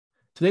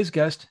Today's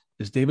guest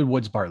is David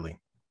Woods Bartley.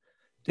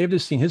 David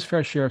has seen his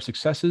fair share of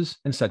successes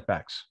and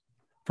setbacks,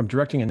 from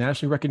directing a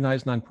nationally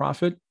recognized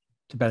nonprofit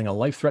to battling a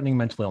life-threatening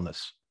mental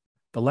illness.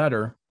 The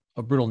latter,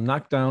 a brutal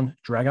knockdown,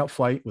 drag-out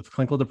fight with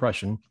clinical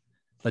depression,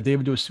 led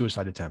David to a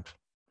suicide attempt.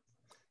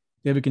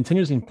 David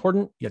continues the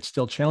important yet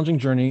still challenging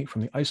journey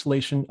from the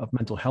isolation of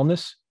mental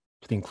hellness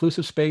to the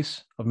inclusive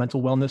space of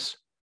mental wellness,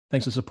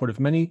 thanks to the support of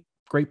many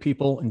great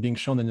people and being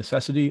shown the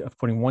necessity of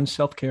putting one's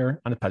self-care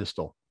on a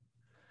pedestal.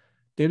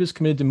 David is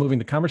committed to moving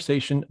the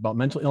conversation about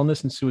mental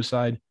illness and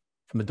suicide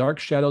from the dark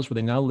shadows where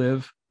they now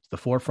live to the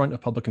forefront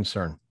of public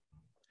concern.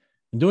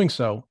 In doing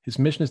so, his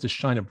mission is to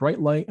shine a bright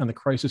light on the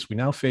crisis we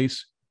now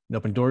face and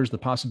open doors to the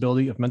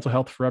possibility of mental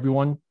health for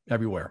everyone,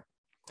 everywhere.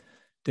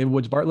 David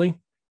Woods Bartley,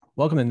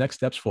 welcome to Next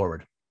Steps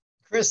Forward.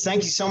 Chris,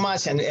 thank you so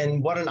much.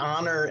 And what an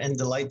honor and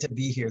delight to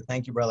be here.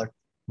 Thank you, brother.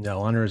 No,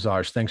 honor is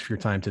ours. Thanks for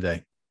your time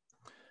today.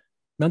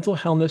 Mental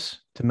hellness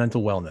to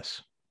mental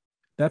wellness.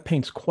 That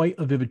paints quite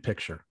a vivid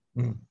picture.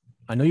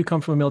 I know you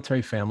come from a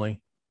military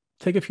family.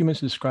 Take a few minutes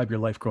to describe your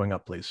life growing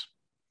up, please.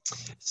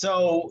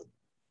 So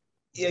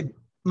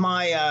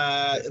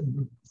my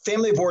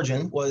family of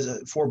origin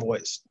was 4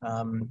 boys.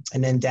 And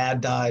then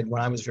dad died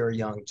when I was very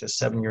young, just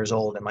 7 years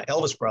old. And my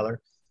eldest brother,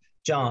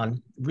 John,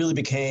 really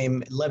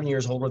became 11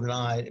 years older than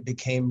I,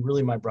 became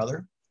really my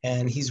brother.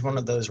 And he's one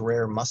of those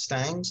rare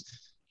Mustangs.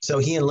 So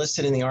he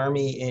enlisted in the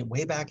Army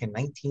way back in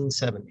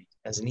 1970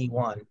 as an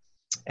E1,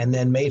 and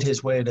then made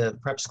his way to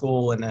prep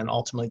school and then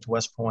ultimately to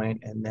West Point,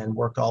 and then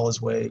worked all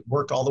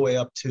the way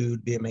up to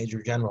be a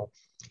major general.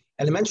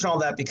 And I mention all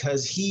that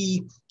because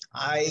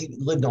I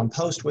lived on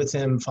post with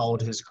him,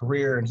 followed his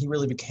career, and he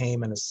really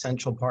became an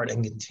essential part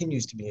and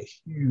continues to be a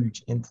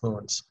huge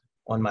influence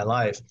on my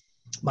life.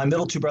 My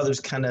middle 2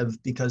 brothers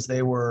because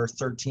they were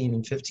 13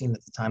 and 15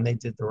 at the time, they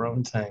did their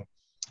own thing.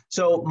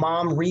 So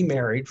mom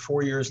remarried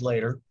 4 years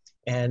later,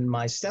 and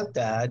my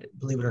stepdad,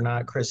 believe it or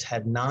not, Chris,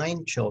 had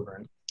 9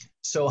 children.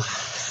 So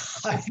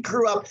I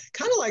grew up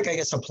kind of like, I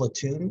guess, a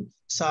platoon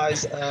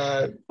size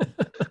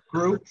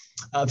group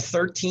of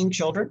 13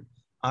 children.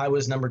 I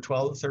was number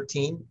 12 of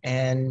 13,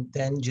 and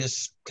then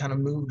just kind of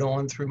moved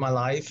on through my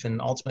life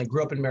and ultimately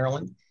grew up in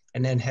Maryland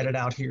and then headed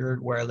out here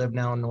where I live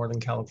now in Northern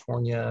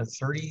California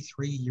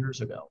 33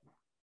 years ago.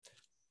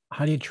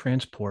 How do you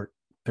transport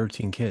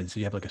 13 kids?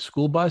 Do you have like a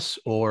school bus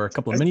or a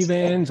couple of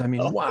minivans? I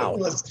mean, wow.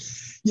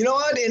 You know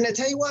what? And I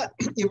tell you what,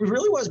 it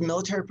really was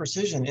military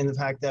precision in the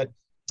fact that,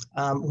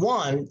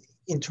 one,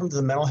 in terms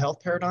of the mental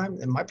health paradigm,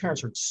 and my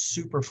parents are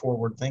super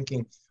forward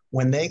thinking.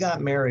 When they got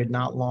married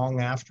not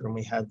long after, and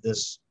we had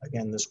this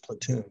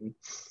platoon,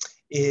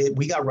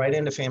 we got right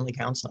into family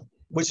counseling,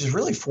 which is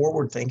really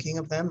forward thinking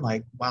of them.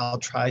 Like, wow,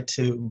 try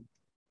to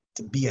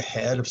be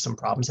ahead of some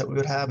problems that we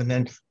would have. And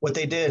then what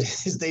they did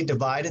is they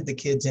divided the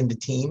kids into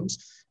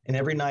teams. And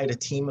every night a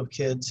team of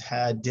kids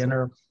had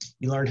dinner.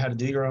 You learned how to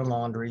do your own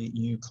laundry.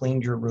 You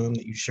cleaned your room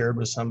that you shared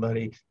with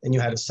somebody. Then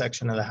you had a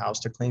section of the house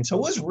to clean. So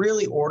it was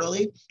really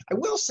orderly. I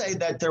will say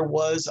that there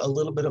was a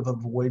little bit of a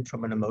void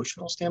from an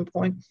emotional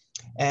standpoint.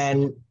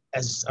 And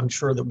as I'm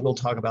sure that we'll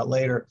talk about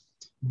later,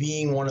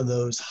 being one of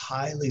those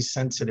highly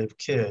sensitive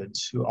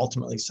kids who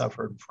ultimately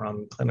suffered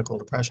from clinical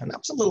depression, that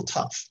was a little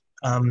tough.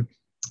 And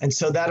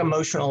so that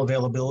emotional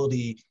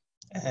availability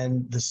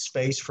and the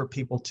space for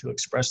people to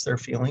express their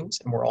feelings,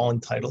 and we're all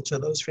entitled to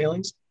those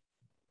feelings,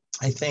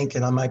 I think,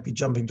 and I might be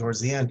jumping towards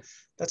the end,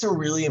 that's a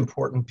really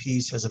important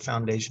piece as a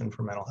foundation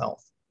for mental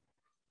health.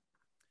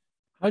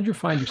 How did you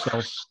find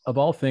yourself, of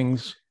all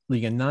things,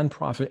 leading a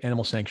nonprofit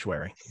animal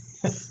sanctuary?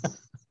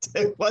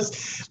 It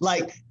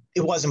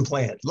wasn't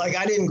planned. Like,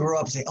 I didn't grow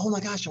up and say, oh my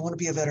gosh, I want to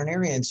be a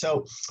veterinarian.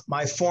 So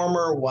my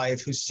former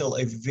wife, who's still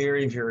a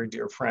very, very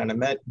dear friend, I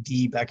met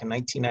Dee back in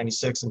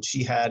 1996, and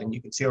she had, and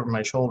you can see over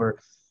my shoulder,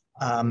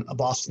 a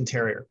Boston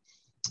Terrier.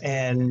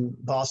 And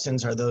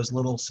Bostons are those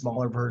little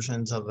smaller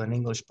versions of an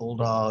English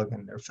bulldog,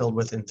 and they're filled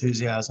with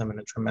enthusiasm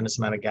and a tremendous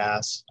amount of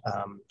gas.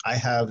 I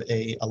have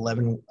a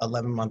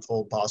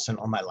 11-month-old Boston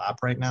on my lap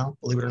right now,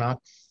 believe it or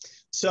not.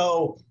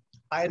 So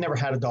I had never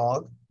had a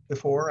dog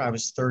before. I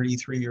was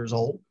 33 years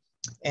old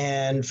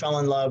and fell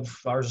in love.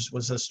 Ours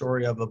was a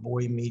story of a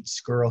boy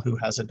meets girl who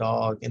has a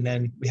dog. And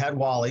then we had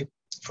Wally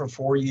for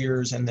 4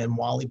 years, and then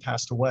Wally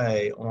passed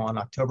away on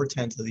October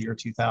 10th of the year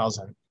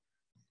 2000.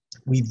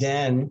 We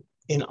then,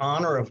 in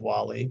honor of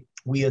Wally,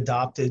 we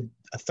adopted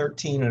a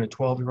 13 and a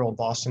 12-year-old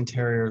Boston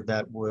Terrier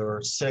that were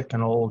sick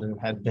and old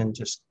and had been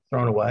just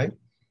thrown away.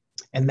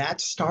 And that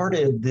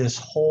started this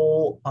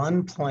whole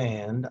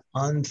unplanned,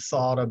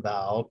 unthought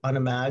about,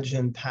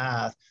 unimagined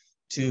path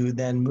to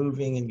then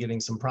moving and getting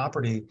some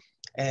property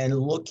and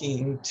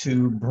looking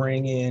to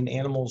bring in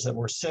animals that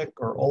were sick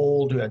or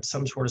old, who had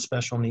some sort of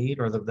special need,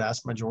 or the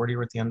vast majority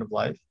were at the end of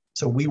life.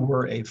 So we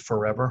were a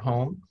forever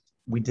home.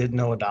 We did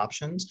no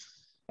adoptions.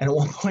 And at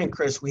one point,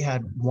 Chris, we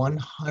had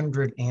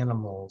 100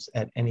 animals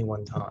at any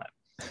one time.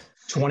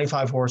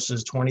 25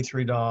 horses,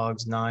 23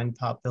 dogs, 9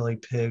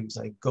 pot-bellied pigs,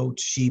 like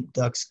goats, sheep,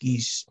 ducks,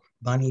 geese,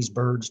 bunnies,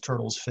 birds,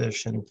 turtles,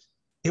 fish. And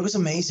it was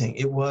amazing.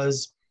 It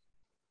was,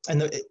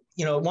 and at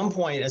one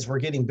point, as we're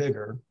getting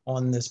bigger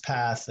on this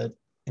path that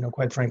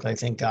quite frankly, I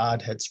think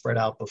God had spread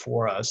out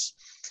before us,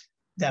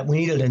 that we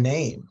needed a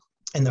name.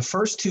 And the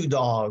first two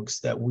dogs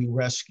that we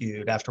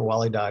rescued after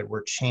Wally died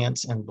were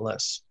Chance and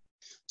Bliss.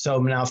 So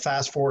now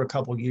fast forward a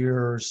couple of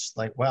years,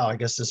 like, wow, I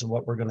guess this is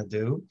what we're going to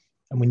do.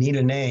 And we need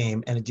a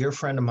name. And a dear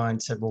friend of mine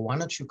said, well, why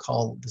don't you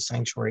call the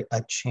sanctuary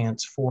A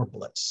Chance for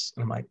Bliss?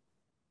 And I'm like,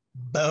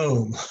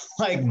 boom,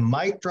 like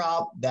mic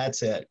drop,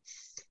 that's it.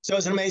 So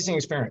it's an amazing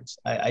experience.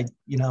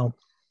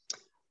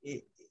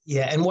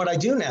 Yeah. And what I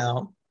do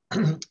now,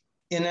 in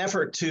an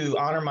effort to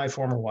honor my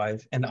former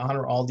wife and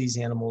honor all these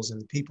animals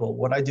and people,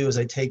 what I do is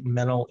I take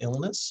mental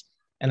illness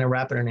and I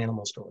wrap it in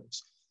animal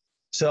stories.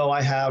 So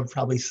I have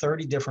probably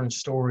 30 different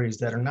stories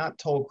that are not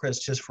told, Chris,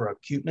 just for a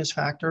cuteness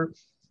factor.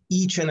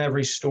 Each and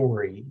every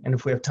story, and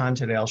if we have time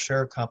today, I'll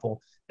share a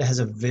couple that has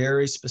a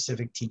very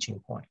specific teaching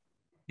point.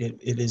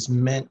 It is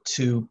meant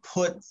to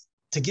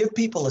give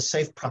people a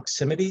safe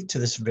proximity to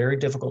this very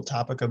difficult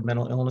topic of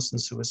mental illness and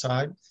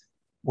suicide,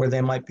 where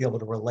they might be able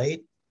to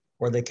relate,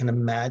 or they can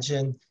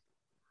imagine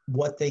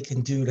what they can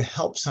do to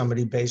help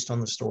somebody based on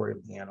the story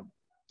of the animal.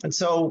 And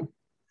so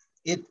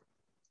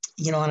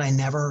and I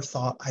never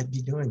thought I'd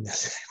be doing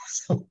this. It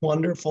was a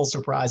wonderful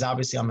surprise.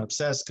 Obviously, I'm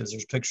obsessed because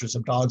there's pictures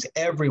of dogs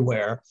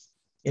everywhere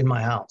in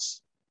my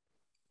house.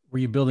 Were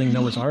you building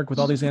Noah's Ark with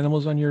all these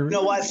animals on your? You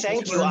know what?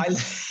 Thank you.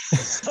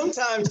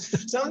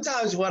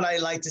 Sometimes what I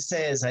like to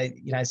say is I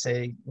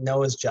say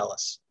Noah's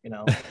jealous.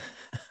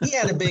 He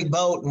had a big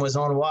boat and was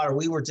on water.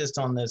 We were just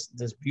on this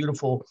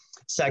beautiful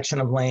section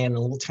of land in a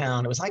little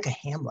town. It was like a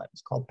hamlet.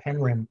 It's called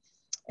Penryn,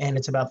 and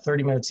it's about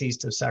 30 minutes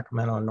east of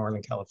Sacramento in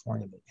Northern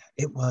California. But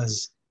it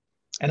was.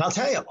 And I'll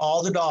tell you,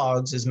 all the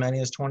dogs, as many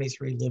as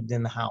 23, lived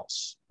in the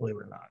house, believe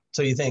it or not.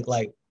 So you think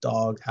like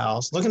dog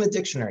house, look in the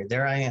dictionary,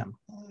 there I am.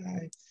 All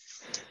right.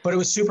 But it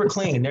was super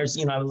clean. There's,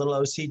 a little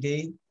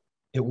OCD.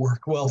 It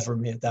worked well for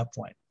me at that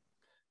point.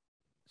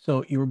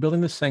 So you were building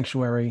this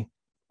sanctuary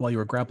while you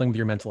were grappling with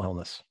your mental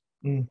illness.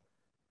 Mm.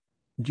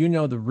 Do you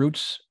know the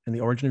roots and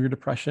the origin of your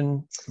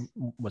depression?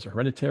 Was it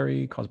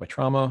hereditary, caused by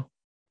trauma?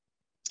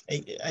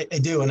 I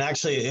do. And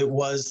actually, it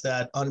was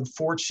that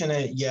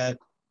unfortunate yet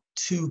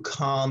too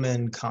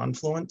common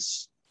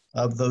confluence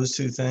of those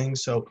two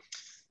things. So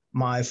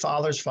my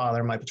father's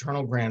father, my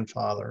paternal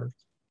grandfather,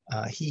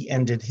 he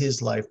ended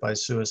his life by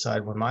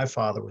suicide when my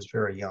father was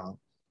very young.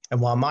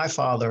 And while my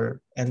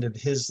father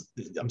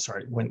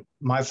when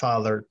my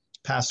father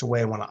passed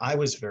away when I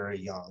was very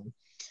young,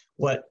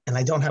 and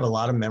I don't have a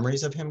lot of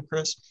memories of him,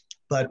 Chris,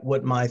 but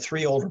what my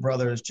three older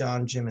brothers,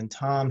 John, Jim, and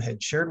Tom,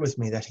 had shared with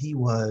me, that he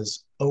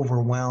was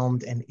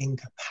overwhelmed and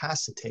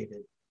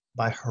incapacitated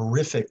by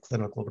horrific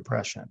clinical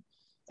depression.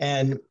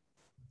 And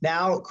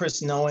now,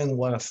 Chris, knowing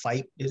what a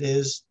fight it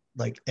is,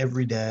 like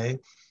every day,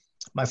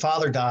 my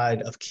father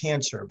died of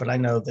cancer, but I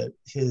know that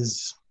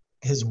his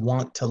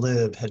want to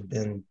live had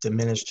been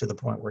diminished to the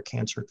point where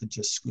cancer could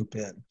just scoop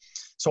in.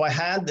 So I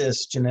had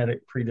this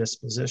genetic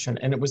predisposition.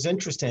 And it was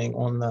interesting,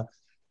 on the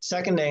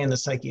second day in the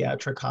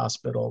psychiatric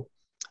hospital,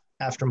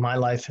 after my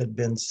life had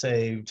been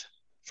saved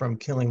from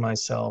killing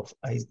myself,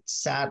 I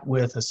sat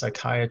with a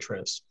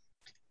psychiatrist.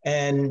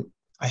 And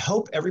I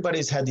hope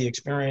everybody's had the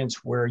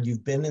experience where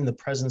you've been in the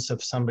presence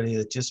of somebody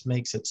that just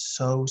makes it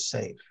so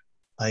safe.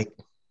 Like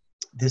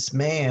this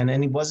man,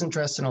 and he wasn't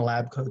dressed in a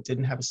lab coat,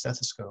 didn't have a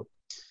stethoscope.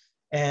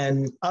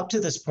 And up to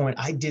this point,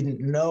 I didn't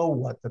know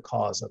what the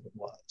cause of it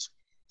was.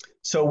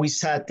 So we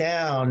sat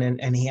down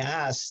and he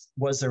asked,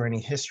 was there any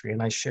history?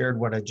 And I shared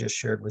what I just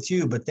shared with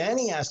you. But then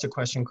he asked a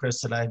question, Chris,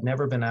 that I had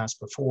never been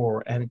asked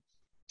before. And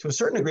to a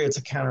certain degree, it's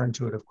a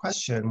counterintuitive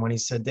question, when he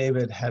said,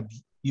 David, have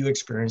you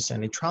experienced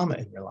any trauma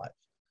in your life?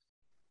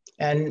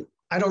 And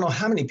I don't know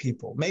how many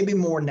people, maybe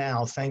more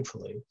now,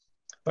 thankfully,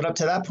 but up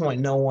to that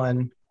point, no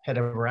one had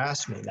ever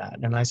asked me that.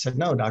 And I said,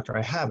 no, doctor,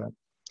 I haven't.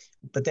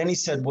 But then he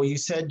said, well, you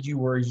said you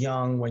were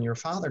young when your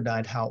father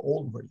died. How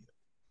old were you?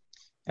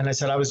 And I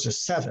said, I was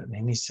just 7.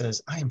 And he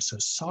says, I am so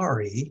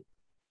sorry.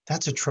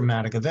 That's a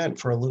traumatic event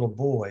for a little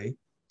boy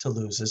to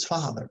lose his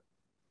father.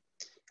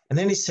 And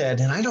then he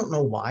said, and I don't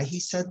know why he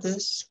said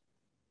this,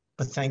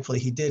 but thankfully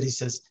he did. He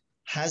says,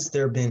 has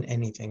there been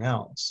anything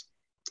else?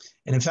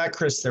 And in fact,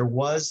 Chris, there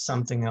was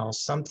something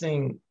else,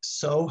 something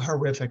so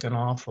horrific and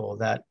awful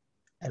that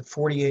at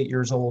 48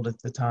 years old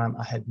at the time,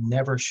 I had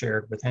never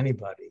shared with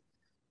anybody.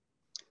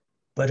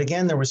 But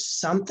again, there was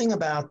something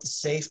about the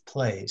safe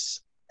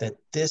place that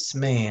this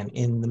man,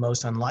 in the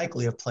most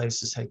unlikely of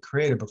places, had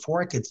created.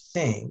 Before I could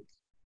think,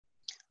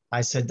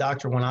 I said,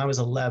 doctor, when I was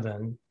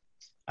 11,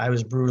 I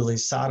was brutally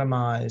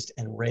sodomized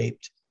and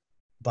raped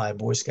by a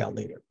Boy Scout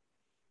leader.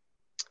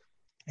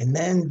 And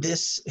then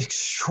this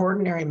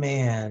extraordinary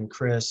man,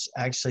 Chris,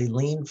 actually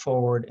leaned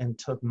forward and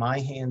took my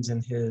hands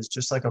in his,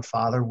 just like a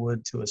father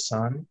would to a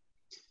son,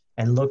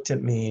 and looked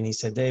at me and he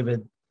said,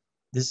 David,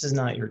 this is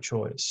not your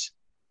choice.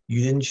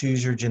 You didn't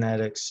choose your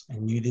genetics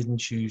and you didn't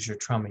choose your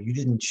trauma. You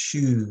didn't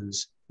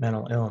choose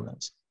mental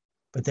illness.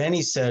 But then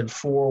he said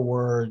 4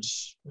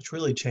 words, which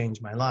really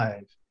changed my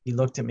life. He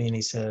looked at me and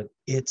he said,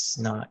 it's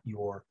not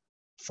your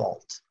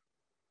fault.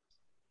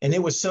 And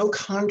it was so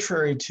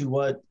contrary to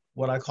what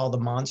I call the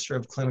monster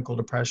of clinical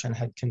depression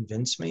had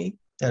convinced me,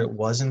 that it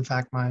was in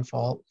fact my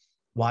fault,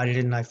 why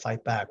didn't I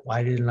fight back?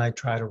 Why didn't I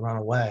try to run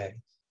away?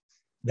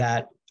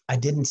 That I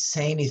didn't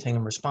say anything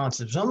in response.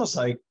 It was almost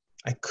like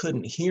I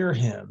couldn't hear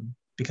him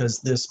because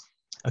this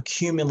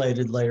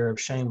accumulated layer of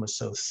shame was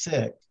so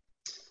thick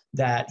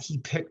that he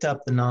picked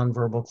up the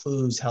nonverbal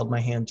clues, held my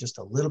hand just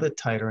a little bit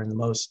tighter in the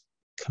most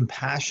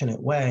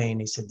compassionate way. And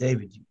he said,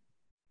 David, you've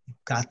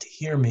got to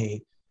hear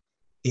me.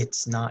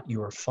 It's not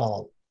your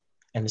fault.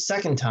 And the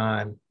second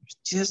time,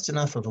 just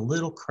enough of a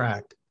little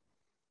crack,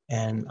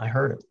 and I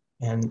heard it.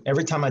 And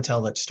every time I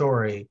tell that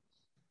story,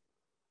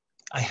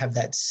 I have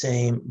that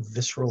same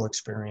visceral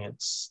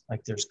experience,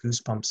 like there's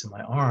goosebumps in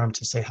my arm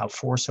to say how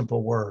 4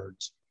 simple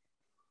words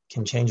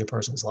can change a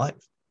person's life.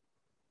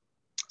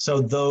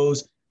 So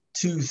those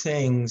 2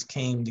 things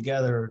came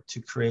together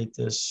to create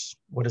this,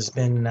 what has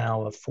been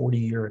now a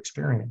 40-year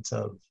experience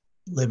of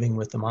living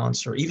with the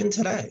monster. Even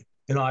today,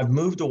 I've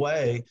moved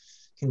away,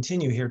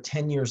 continue here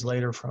 10 years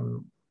later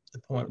from the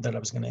point that I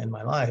was going to end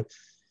my life.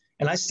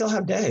 And I still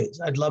have days.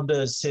 I'd love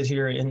to sit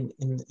here in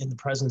the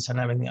presence and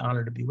having the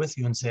honor to be with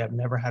you and say, I've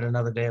never had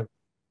another day of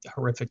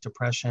horrific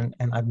depression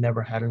and I've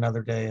never had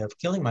another day of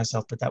killing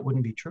myself, but that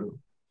wouldn't be true.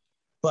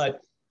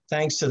 But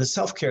thanks to the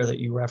self-care that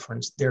you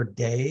referenced, they're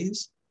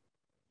days,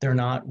 they're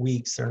not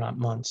weeks, they're not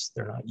months,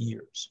 they're not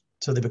years.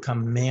 So they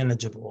become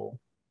manageable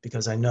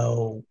because I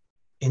know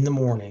in the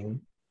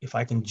morning, if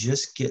I can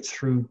just get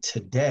through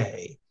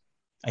today,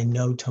 I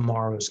know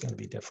tomorrow is going to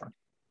be different.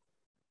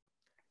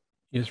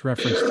 You just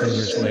referenced 10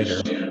 years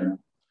later.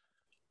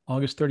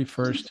 August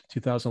 31st,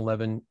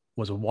 2011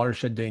 was a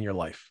watershed day in your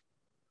life.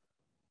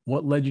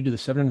 What led you to the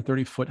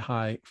 730-foot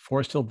high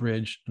Forest Hill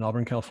Bridge in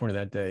Auburn, California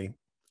that day,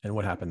 and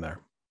what happened there?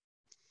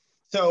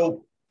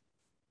 So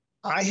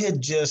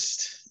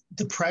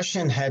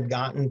depression had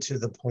gotten to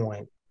the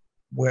point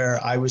where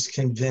I was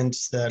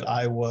convinced that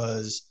I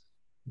was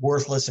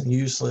worthless and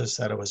useless,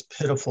 that I was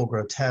pitiful,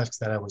 grotesque,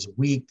 that I was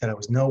weak, that I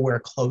was nowhere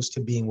close to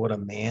being what a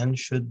man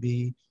should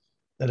be,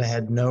 that I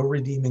had no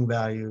redeeming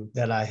value,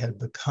 that I had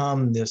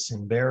become this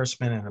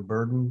embarrassment and a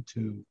burden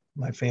to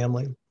my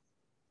family.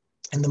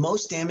 And the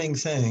most damning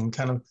thing,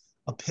 kind of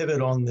a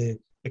pivot on the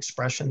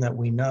expression that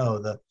we know,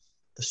 the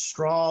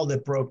straw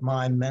that broke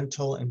my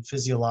mental and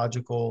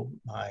physiological,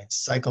 my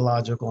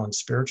psychological and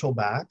spiritual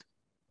back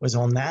was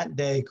on that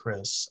day,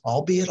 Chris,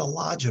 albeit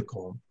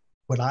illogical,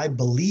 what I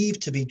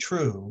believed to be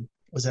true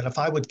was that if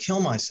I would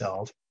kill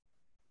myself,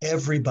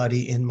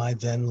 everybody in my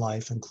then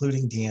life,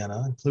 including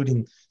Deanna,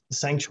 including the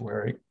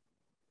sanctuary,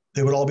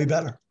 they would all be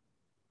better.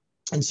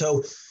 And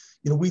so,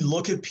 we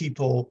look at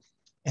people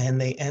and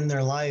they end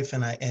their life,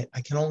 and I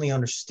can only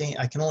understand,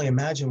 I can only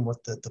imagine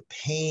what the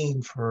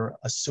pain for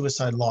a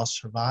suicide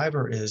loss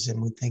survivor is.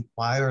 And we think,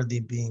 why are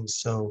they being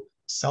so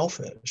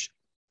selfish?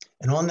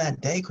 And on that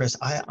day, Chris,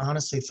 I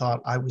honestly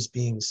thought I was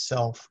being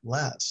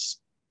selfless,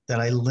 that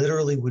I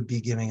literally would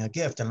be giving a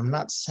gift. And I'm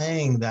not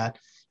saying that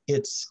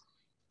it's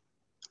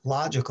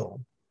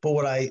logical, but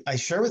what I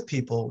share with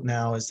people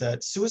now is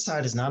that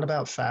suicide is not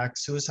about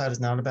facts. Suicide is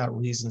not about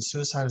reason.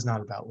 Suicide is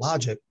not about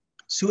logic.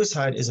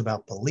 Suicide is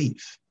about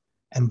belief.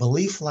 And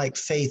belief, like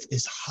faith,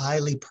 is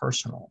highly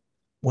personal.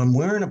 When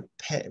we're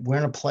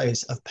in a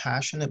place of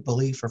passionate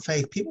belief or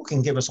faith, people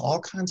can give us all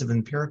kinds of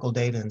empirical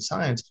data and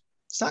science.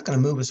 It's not going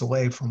to move us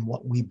away from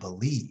what we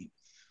believe.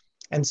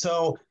 And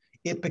so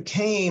it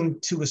became,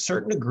 to a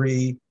certain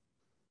degree,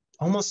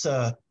 almost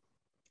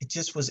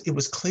it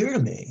was clear to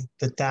me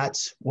that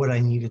that's what I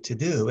needed to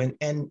do.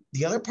 And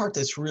the other part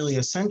that's really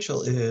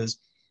essential is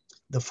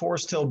the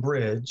Forest Hill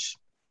Bridge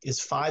is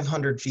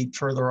 500 feet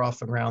further off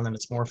the ground than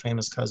its more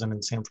famous cousin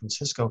in San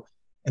Francisco.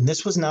 And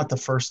this was not the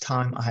first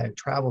time I had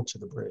traveled to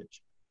the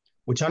bridge,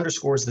 which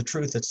underscores the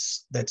truth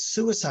that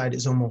suicide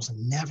is almost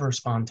never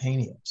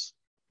spontaneous.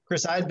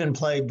 Chris, I had been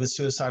plagued with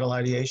suicidal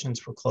ideations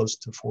for close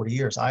to 40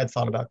 years. I had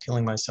thought about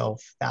killing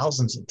myself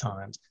thousands of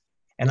times,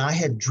 and I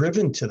had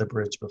driven to the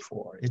bridge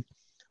before.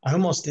 I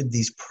almost did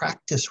these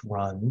practice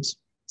runs.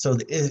 So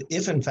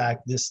if in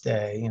fact this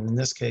day, and in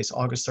this case,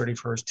 August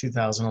 31st,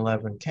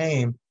 2011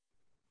 came,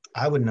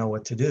 I would know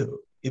what to do.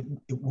 It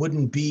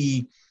wouldn't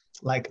be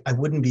like, I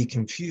wouldn't be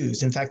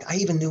confused. In fact, I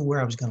even knew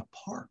where I was going to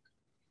park.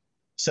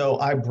 So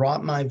I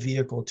brought my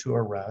vehicle to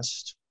a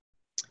rest,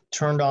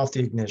 turned off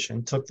the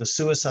ignition, took the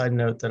suicide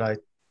note that I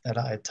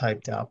had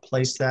typed out,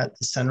 placed that at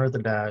the center of the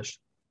dash,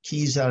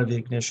 keys out of the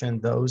ignition,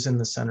 those in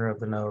the center of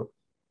the note,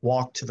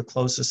 walked to the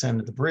closest end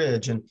of the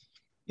bridge. And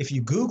if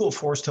you Google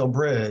Forest Hill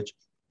Bridge,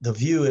 the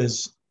view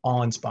is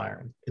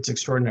awe-inspiring. It's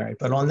extraordinary.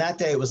 But on that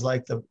day, it was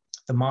like the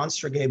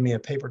monster gave me a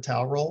paper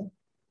towel roll,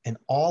 and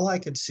all I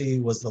could see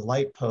was the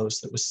light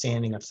post that was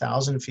standing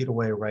 1,000 feet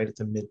away right at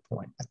the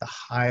midpoint, at the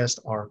highest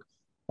arc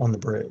on the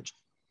bridge.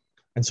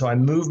 And so I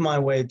moved my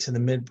way to the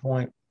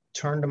midpoint,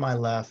 turned to my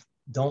left,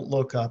 don't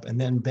look up,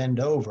 and then bend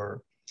over,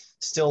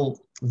 still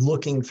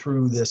looking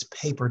through this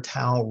paper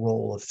towel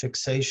roll of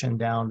fixation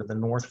down to the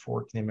North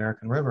Fork of the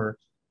American River,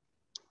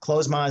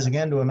 close my eyes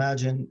again to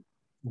imagine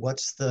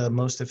what's the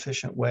most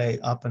efficient way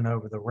up and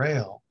over the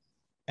rail.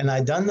 And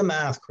I'd done the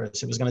math,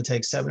 Chris. It was going to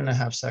take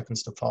 7.5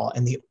 seconds to fall.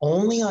 And the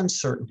only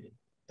uncertainty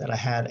that I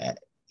had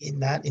in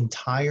that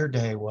entire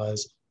day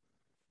was,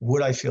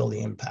 would I feel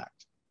the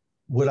impact?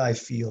 Would I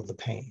feel the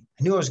pain?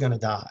 I knew I was going to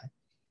die.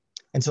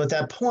 And so at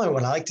that point,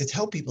 what I like to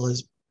tell people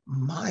is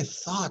my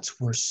thoughts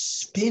were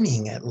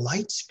spinning at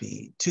light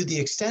speed to the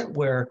extent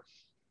where,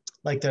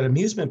 like that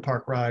amusement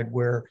park ride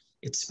where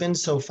it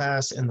spins so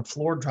fast and the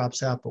floor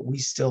drops out, but we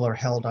still are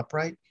held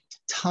upright.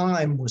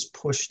 Time was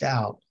pushed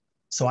out.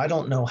 So I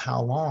don't know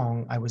how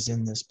long I was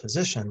in this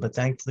position, but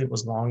thankfully it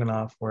was long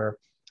enough where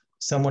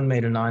someone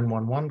made a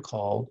 911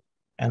 call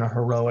and a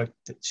heroic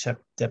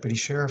deputy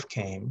sheriff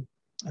came.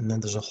 And then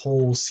there's a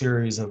whole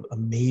series of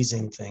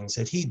amazing things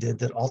that he did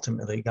that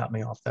ultimately got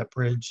me off that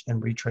bridge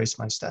and retraced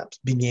my steps,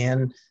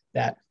 began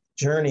that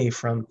journey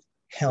from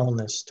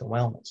hellness to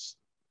wellness.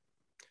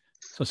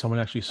 So someone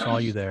actually saw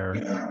you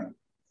there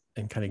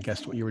and kind of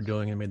guessed what you were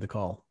doing and made the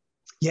call.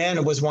 Yeah, and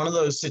it was one of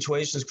those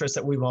situations, Chris,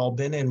 that we've all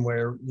been in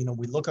where, you know,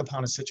 we look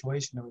upon a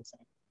situation and we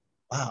think,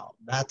 wow,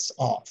 that's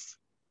off.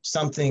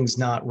 Something's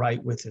not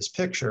right with this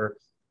picture.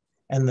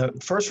 And the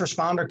first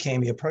responder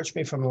came, he approached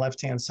me from the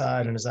left-hand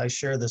side. And as I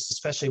share this,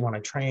 especially when I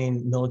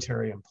train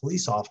military and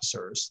police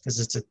officers, because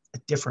it's a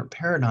different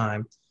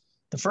paradigm,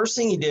 the first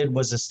thing he did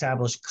was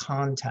establish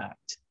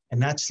contact,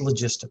 and that's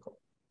logistical.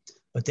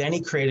 But then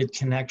he created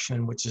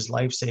connection, which is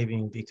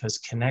life-saving because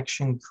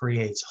connection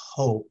creates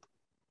hope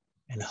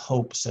and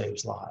hope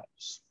saves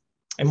lives.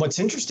 And what's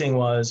interesting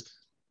was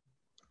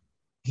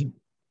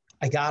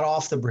I got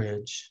off the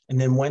bridge and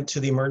then went to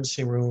the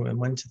emergency room and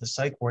went to the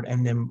psych ward.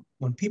 And then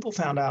when people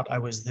found out I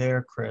was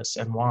there, Chris,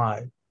 and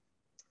why,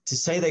 to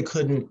say they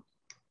couldn't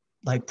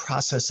like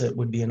process it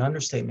would be an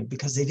understatement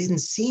because they didn't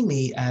see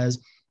me as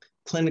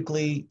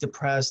clinically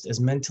depressed, as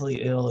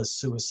mentally ill, as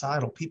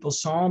suicidal. People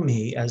saw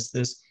me as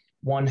this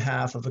one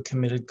half of a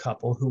committed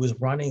couple who was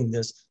running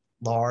this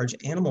large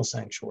animal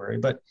sanctuary.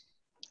 But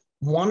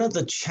one of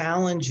the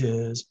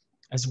challenges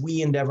as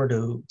we endeavor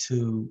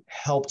to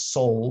help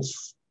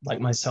souls like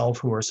myself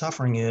who are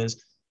suffering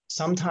is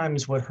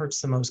sometimes what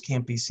hurts the most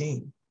can't be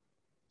seen.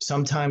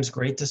 Sometimes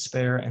great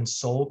despair and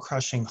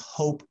soul-crushing,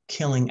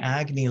 hope-killing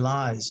agony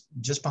lies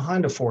just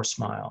behind a forced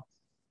smile,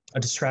 a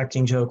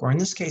distracting joke, or in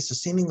this case, a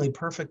seemingly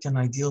perfect and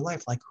ideal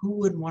life. Like who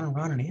wouldn't want to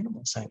run an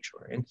animal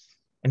sanctuary?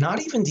 And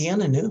not even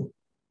Deanna knew.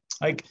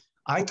 Like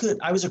I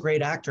was a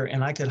great actor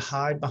and I could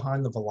hide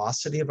behind the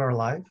velocity of our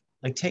life,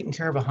 like taking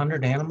care of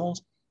 100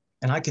 animals,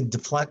 and I could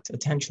deflect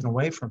attention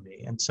away from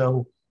me. And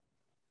so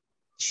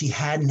she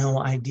had no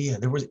idea.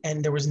 There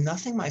was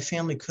nothing my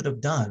family could have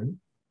done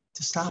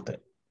to stop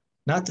it.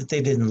 Not that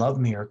they didn't love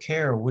me or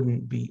care or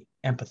wouldn't be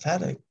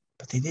empathetic,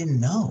 but they didn't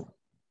know.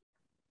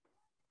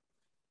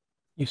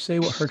 You say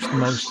what hurts the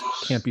most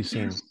can't be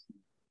seen.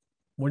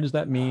 What does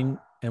that mean?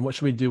 And what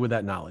should we do with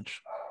that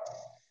knowledge?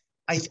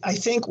 I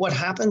think what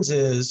happens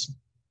is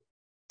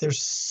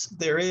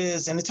there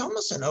is, and it's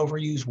almost an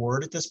overused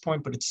word at this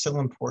point, but it's still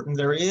important.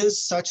 There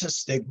is such a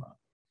stigma.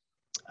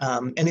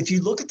 And if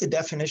you look at the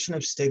definition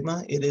of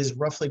stigma, it is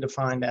roughly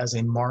defined as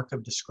a mark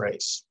of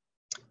disgrace.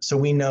 So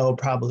we know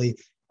probably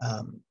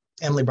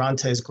Emily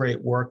Bronte's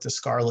great work, The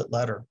Scarlet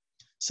Letter.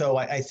 So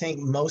I think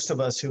most of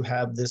us who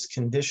have this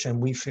condition,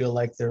 we feel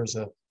like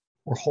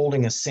we're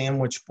holding a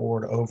sandwich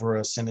board over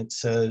us and it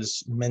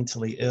says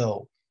mentally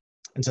ill.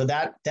 And so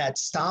that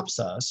stops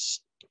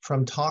us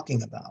from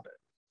talking about it.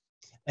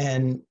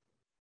 And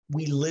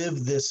we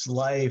live this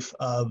life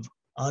of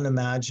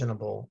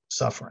unimaginable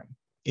suffering.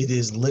 It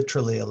is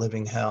literally a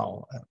living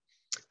hell.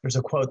 There's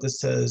a quote that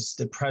says,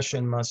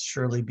 depression must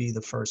surely be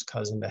the first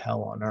cousin to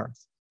hell on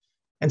earth.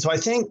 And so I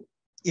think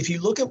if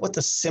you look at what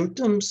the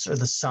symptoms or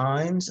the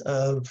signs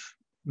of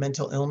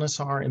mental illness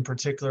are, in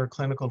particular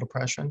clinical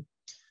depression,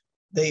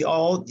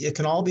 it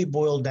can all be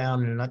boiled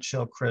down in a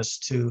nutshell, Chris,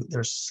 to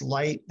there's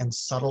slight and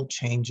subtle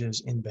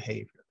changes in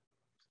behavior.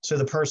 So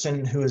the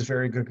person who is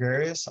very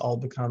gregarious all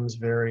becomes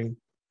very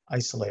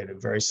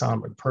isolated, very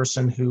somber. The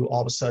person who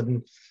all of a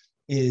sudden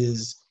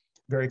is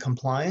very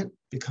compliant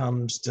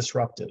becomes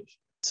disruptive.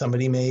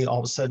 Somebody may all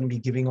of a sudden be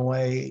giving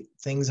away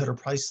things that are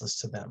priceless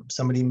to them.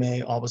 Somebody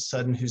may all of a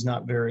sudden who's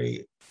not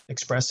very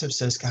expressive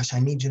says, gosh, I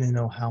need you to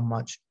know how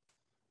much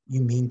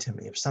you mean to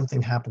me. If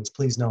something happens,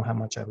 please know how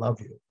much I love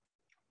you.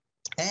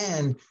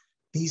 And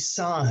these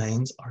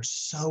signs are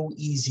so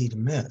easy to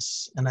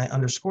miss. And I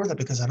underscore that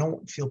because I don't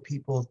want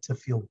people to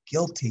feel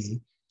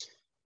guilty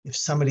if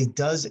somebody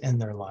does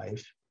end their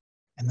life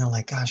and they're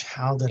like, gosh,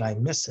 how did I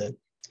miss it?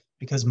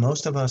 Because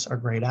most of us are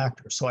great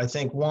actors. So I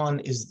think one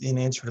is, in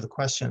answer to the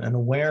question, an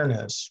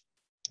awareness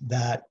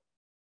that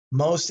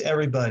most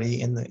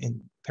everybody,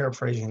 in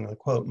paraphrasing the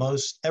quote,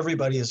 most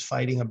everybody is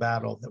fighting a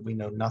battle that we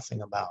know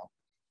nothing about.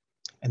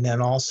 And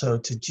then also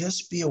to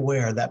just be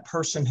aware that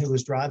person who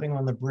was driving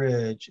on the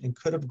bridge and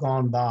could have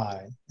gone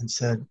by and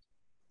said,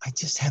 I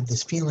just have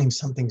this feeling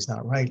something's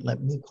not right.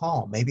 Let me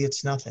call. Maybe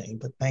it's nothing,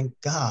 but thank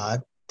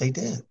God they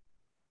did.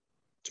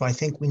 So I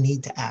think we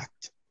need to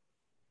act.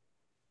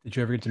 Did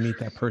you ever get to meet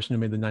that person who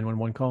made the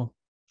 911 call?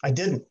 I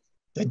didn't.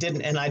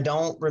 And I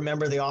don't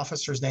remember the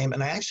officer's name.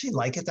 And I actually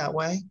like it that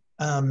way.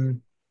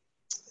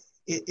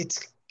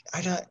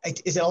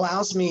 It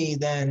allows me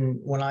then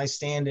when I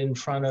stand in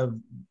front of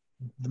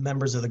the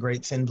members of the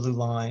Great Thin Blue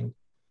Line.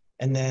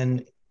 And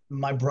then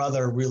my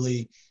brother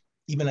really,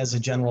 even as a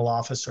general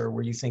officer,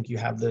 where you think you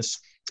have this,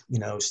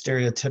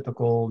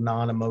 stereotypical,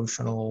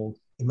 non-emotional,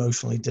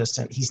 emotionally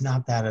distant, he's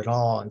not that at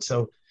all. And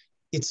so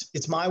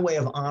it's my way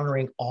of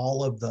honoring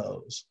all of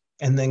those.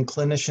 And then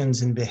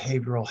clinicians in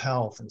behavioral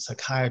health and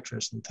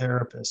psychiatrists and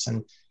therapists.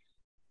 And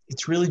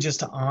it's really just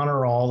to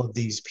honor all of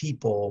these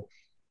people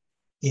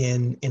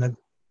in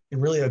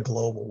really a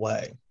global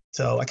way.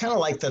 So I kind of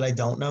like that I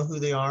don't know who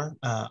they are.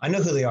 I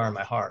know who they are in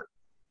my heart.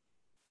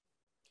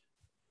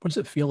 What does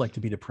it feel like to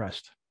be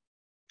depressed?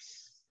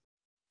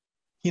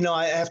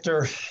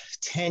 After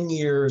 10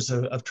 years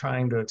of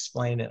trying to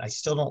explain it, I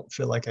still don't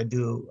feel like I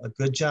do a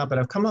good job, but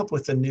I've come up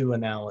with a new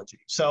analogy.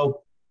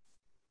 So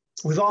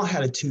we've all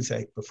had a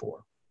toothache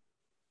before.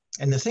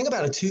 And the thing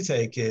about a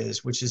toothache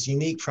is, which is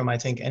unique from, I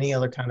think, any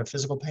other kind of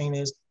physical pain,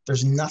 is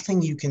there's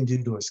nothing you can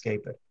do to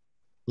escape it.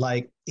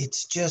 Like,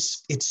 it's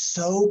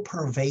so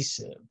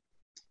pervasive.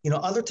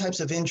 Other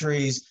types of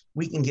injuries,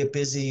 we can get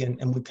busy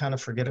and we kind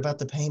of forget about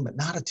the pain, but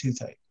not a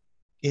toothache.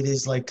 It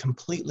is like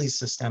completely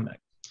systemic.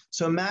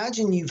 So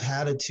imagine you've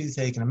had a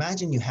toothache, and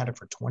imagine you had it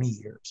for 20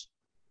 years,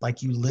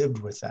 like you lived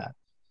with that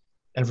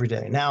every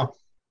day. Now,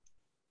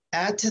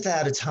 add to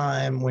that a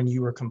time when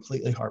you were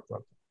completely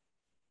heartbroken.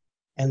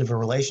 End of a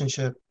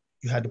relationship,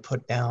 you had to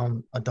put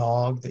down a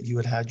dog that you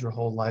had had your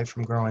whole life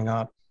from growing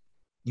up.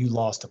 You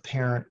lost a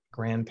parent,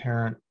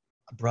 grandparent,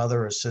 a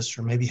brother, a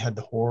sister, maybe had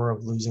the horror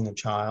of losing a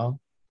child.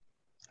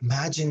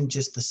 Imagine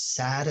just the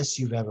saddest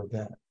you've ever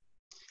been.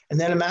 And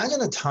then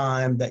imagine a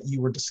time that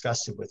you were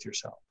disgusted with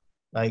yourself.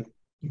 Like,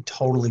 you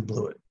totally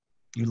blew it.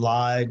 You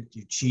lied,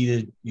 you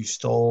cheated, you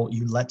stole,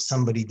 you let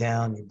somebody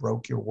down, you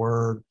broke your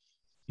word,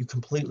 you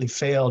completely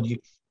failed,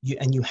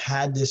 and you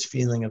had this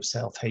feeling of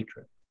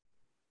self-hatred.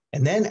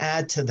 And then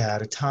add to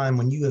that a time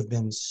when you have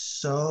been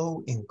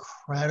so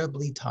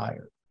incredibly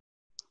tired,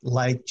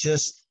 like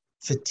just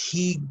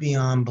fatigued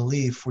beyond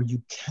belief, where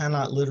you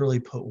cannot literally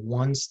put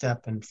one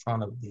step in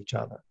front of each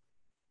other.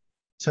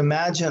 So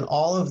imagine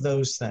all of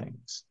those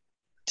things: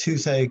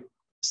 toothache,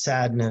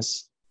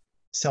 sadness,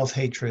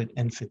 self-hatred,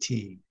 and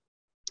fatigue.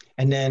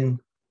 And then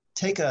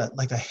take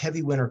a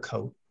heavy winter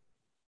coat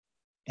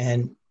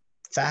and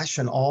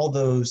fashion all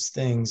those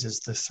things as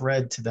the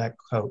thread to that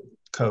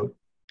coat,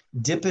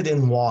 dip it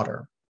in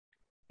water,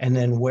 and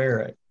then wear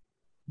it,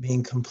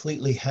 being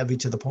completely heavy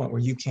to the point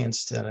where you can't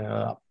stand it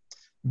up.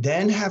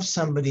 Then have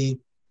somebody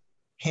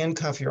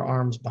handcuff your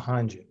arms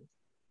behind you,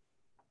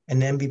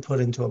 and then be put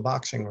into a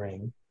boxing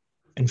ring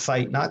and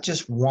fight not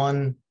just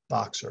one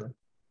boxer,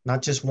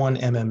 not just one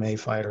MMA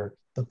fighter,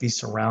 but be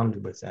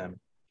surrounded with them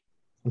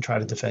and try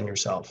to defend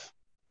yourself,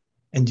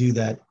 and do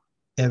that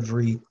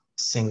every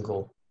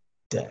single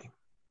day.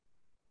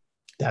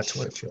 That's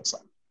what it feels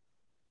like.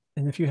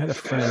 And if you had a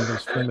friend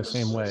who's feeling the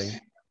same way,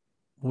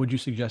 what would you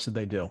suggest that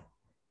they do?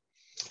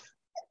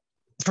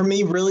 For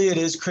me, really, it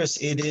is, Chris,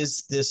 it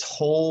is this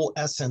whole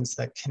essence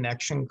that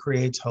connection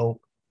creates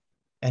hope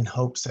and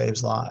hope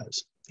saves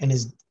lives. And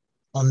is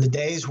on the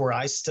days where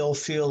I still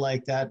feel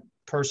like that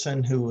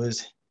person who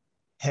was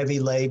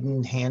heavy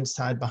laden, hands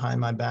tied behind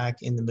my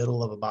back in the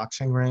middle of a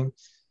boxing ring,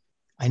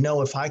 I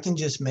know if I can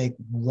just make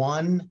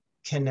one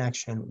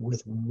connection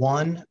with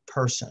one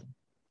person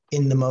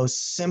in the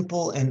most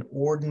simple and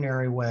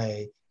ordinary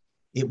way,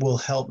 it will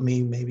help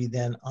me maybe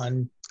then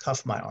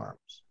uncuff my arms.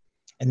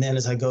 And then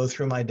as I go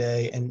through my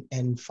day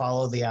and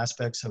follow the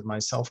aspects of my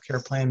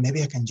self-care plan,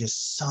 maybe I can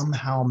just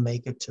somehow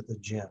make it to the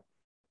gym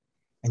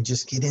and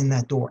just get in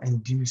that door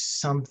and do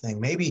something.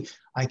 Maybe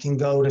I can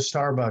go to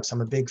Starbucks.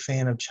 I'm a big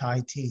fan of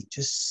chai tea,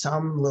 just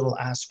some little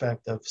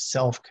aspect of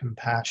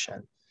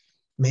self-compassion.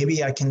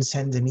 Maybe I can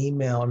send an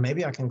email, or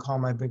maybe I can call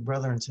my big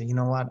brother and say, you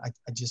know what,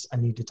 I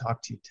need to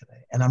talk to you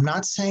today. And I'm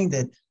not saying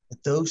that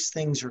those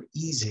things are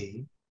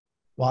easy.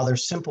 While they're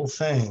simple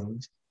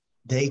things,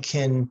 they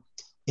can,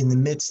 in the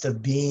midst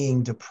of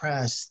being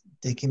depressed,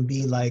 they can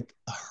be like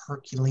a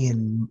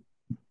Herculean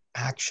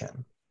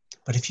action.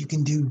 But if you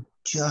can do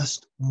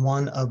just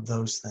one of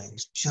those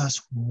things,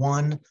 just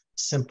one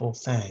simple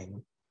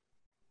thing,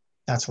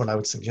 that's what I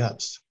would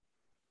suggest.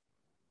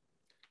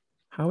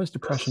 How has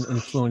depression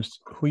influenced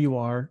who you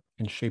are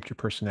and shaped your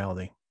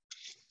personality?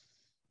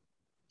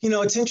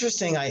 It's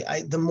interesting.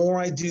 The more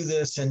I do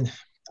this, and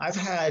I've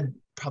had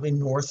probably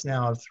north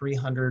now of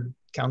 300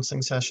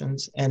 counseling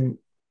sessions, and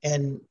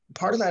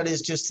part of that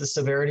is just the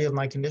severity of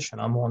my condition.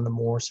 I'm on the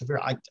more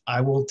severe. I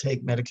will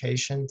take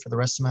medication for the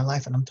rest of my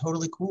life, and I'm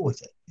totally cool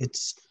with it.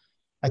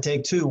 I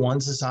take two.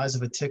 One's the size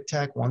of a Tic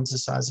Tac, one's the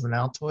size of an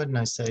Altoid, and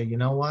I say, you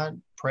know what?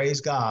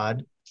 Praise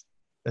God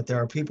that there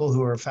are people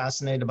who are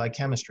fascinated by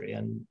chemistry,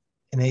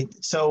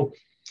 so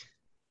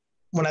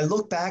when I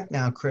look back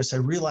now, Chris, I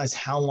realize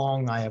how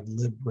long I have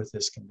lived with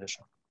this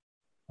condition.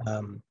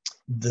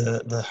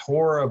 The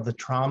horror of the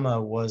trauma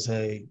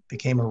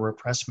became a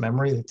repressed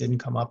memory that didn't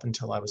come up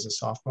until I was a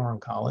sophomore in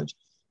college.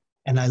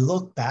 And I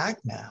look back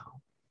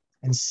now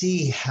and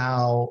see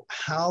how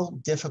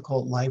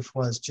difficult life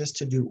was just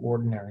to do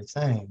ordinary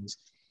things.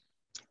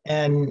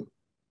 And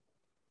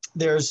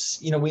There's,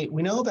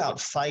 we know about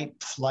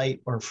fight,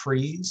 flight, or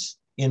freeze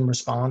in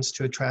response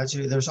to a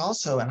tragedy. There's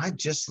also, and I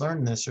just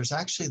learned this, there's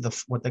actually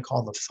what they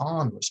call the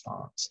fawn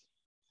response.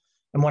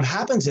 And what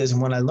happens is,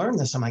 and when I learned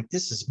this, I'm like,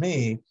 this is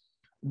me,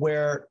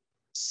 where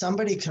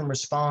somebody can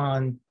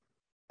respond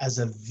as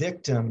a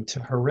victim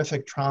to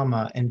horrific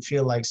trauma and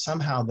feel like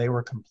somehow they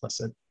were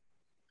complicit,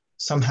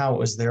 somehow it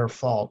was their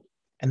fault.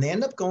 And they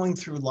end up going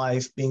through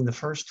life being the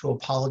first to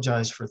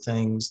apologize for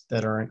things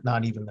that are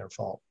not even their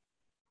fault.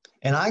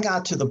 And I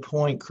got to the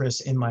point,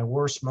 Chris, in my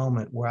worst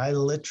moment where I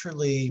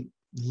literally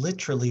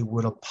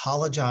would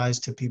apologize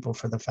to people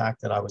for the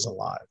fact that I was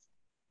alive.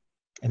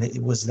 And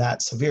it was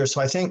that severe.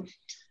 So I think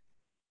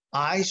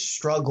I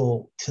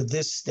struggle to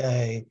this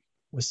day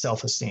with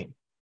self-esteem.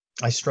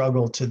 I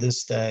struggle to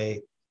this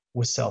day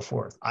with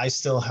self-worth. I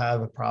still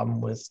have a problem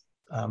with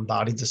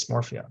body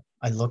dysmorphia.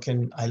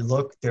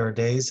 There are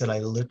days that I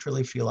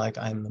literally feel like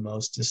I'm the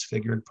most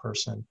disfigured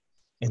person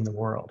in the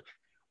world.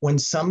 When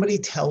somebody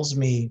tells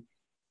me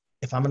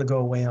if I'm going to go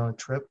away on a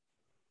trip,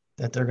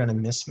 that they're going to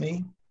miss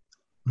me,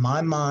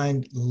 my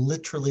mind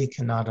literally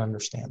cannot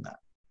understand that.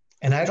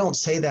 And I don't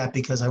say that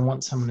because I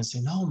want someone to say,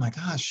 no, my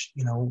gosh,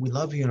 we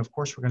love you. And of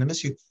course, we're going to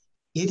miss you.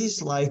 It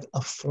is like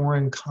a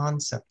foreign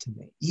concept to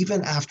me.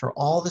 Even after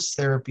all this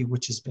therapy,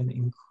 which has been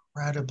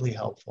incredibly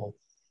helpful,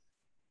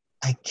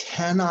 I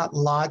cannot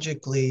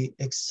logically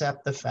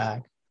accept the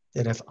fact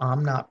that if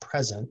I'm not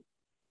present,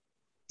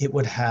 it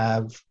would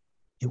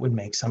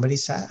make somebody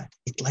sad.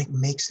 It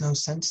makes no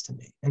sense to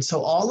me. And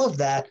so all of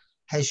that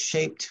has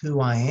shaped who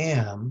I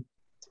am.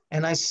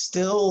 And I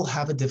still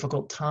have a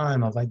difficult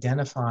time of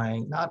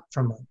identifying, not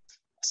from a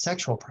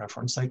sexual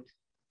preference,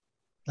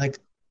 like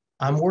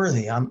I'm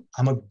worthy. I'm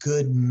a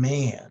good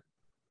man,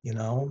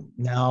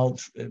 now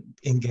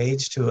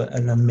engaged to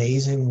an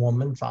amazing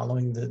woman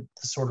following the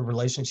sort of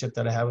relationship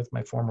that I had with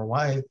my former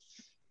wife.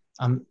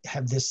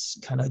 Have this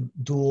kind of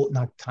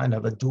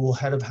a dual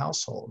head of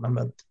household. I'm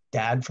a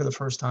dad for the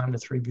first time to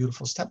 3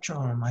 beautiful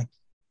stepchildren. I'm like,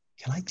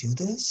 can I do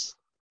this?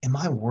 Am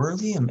I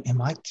worthy?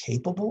 Am I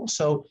capable?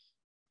 So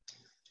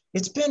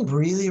it's been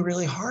really,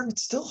 really hard.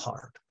 It's still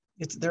hard.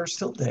 There are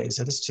still days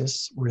that it's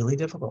just really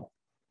difficult.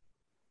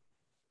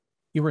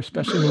 You were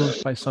especially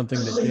moved by something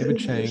that David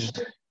Chang,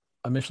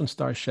 a Michelin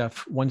star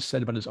chef, once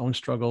said about his own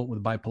struggle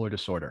with bipolar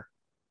disorder.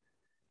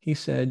 He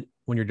said,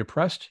 when you're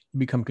depressed, you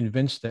become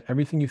convinced that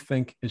everything you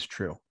think is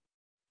true.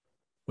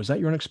 Was that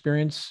your own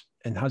experience?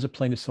 And how does it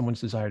play into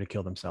someone's desire to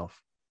kill themselves?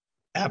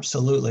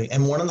 Absolutely.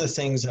 And one of the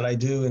things that I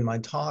do in my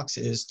talks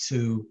is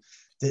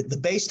the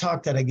base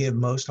talk that I give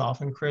most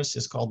often, Chris,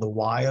 is called The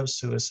Why of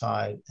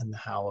Suicide and the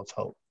How of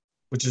Hope,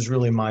 which is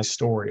really my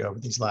story over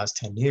these last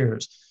 10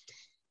 years.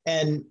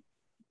 And,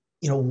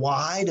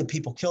 why do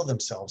people kill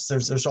themselves?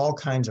 There's all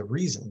kinds of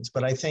reasons.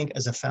 But I think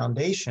as a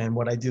foundation,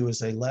 what I do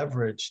is I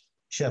leverage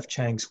Chef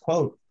Chang's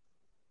quote,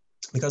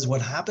 because what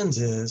happens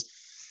is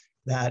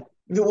that,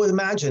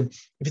 imagine,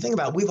 if you think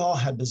about it, we've all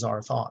had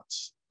bizarre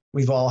thoughts.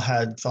 We've all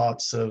had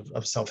thoughts of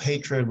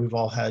self-hatred. We've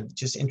all had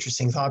just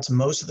interesting thoughts.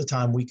 Most of the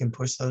time we can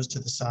push those to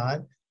the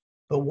side.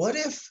 But what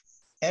if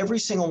every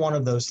single one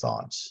of those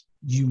thoughts,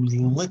 you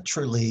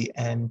literally,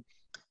 and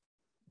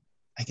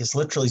I guess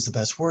literally is the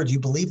best word, you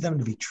believe them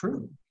to be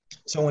true?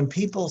 So when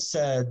people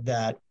said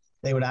that,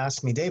 they would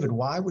ask me, David,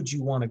 why would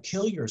you want to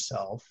kill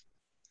yourself?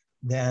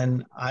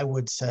 Then I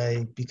would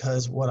say,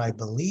 because what I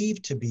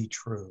believed to be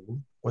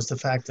true was the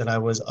fact that I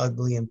was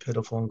ugly and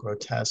pitiful and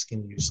grotesque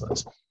and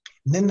useless.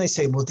 And then they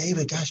say, well,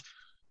 David, gosh,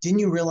 didn't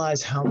you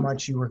realize how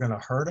much you were going to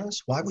hurt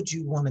us? Why would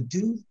you want to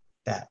do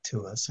that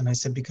to us? And I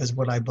said, because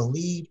what I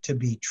believed to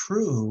be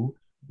true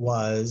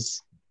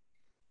was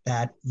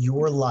that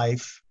your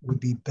life would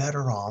be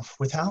better off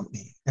without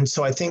me. And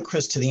so I think,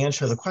 Chris, to the answer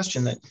to the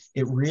question, that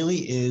it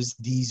really is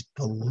these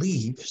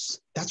beliefs.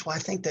 That's why I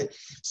think that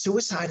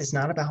suicide is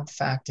not about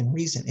fact and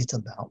reason. It's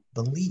about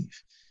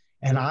belief.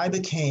 And I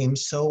became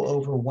so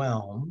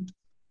overwhelmed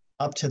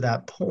up to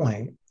that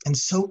point and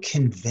so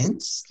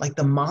convinced, like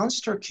the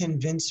monster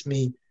convinced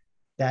me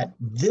that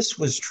this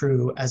was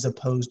true as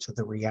opposed to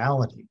the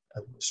reality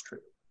of it was true.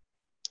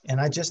 And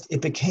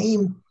it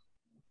became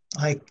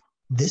like,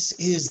 this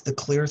is the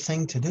clear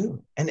thing to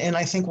do. And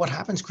I think what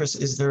happens, Chris,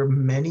 is there are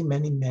many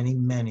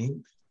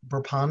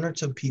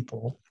preponderance of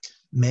people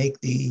make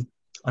the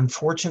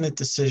unfortunate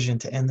decision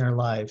to end their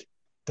life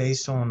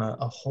based on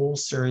a whole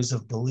series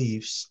of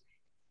beliefs,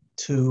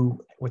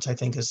 which I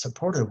think is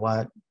supported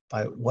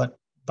by what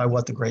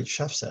the great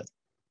chef said.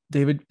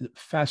 David,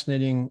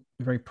 fascinating,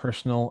 very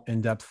personal,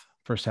 in-depth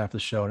first half of the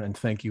show. And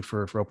thank you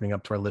for opening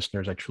up to our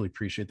listeners. I truly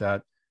appreciate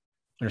that.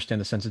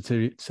 Understand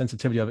the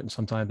sensitivity of it, and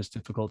sometimes it's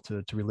difficult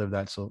to relive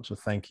that. So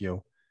thank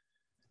you.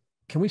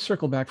 Can we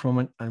circle back for a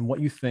moment on what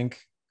you think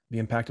the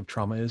impact of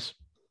trauma is?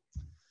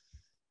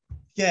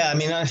 Yeah, I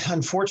mean,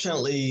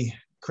 unfortunately,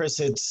 Chris,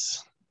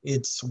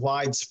 it's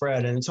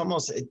widespread, and it's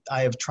almost,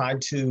 I have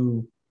tried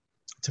to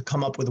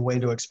come up with a way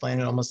to explain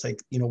it, almost like,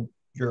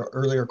 your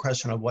earlier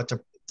question of what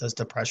does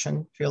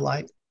depression feel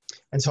like?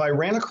 And so I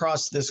ran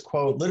across this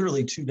quote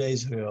literally 2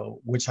 days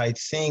ago, which I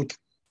think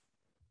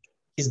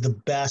is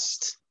the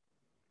best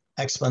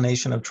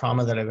explanation of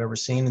trauma that I've ever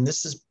seen. And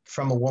this is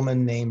from a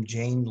woman named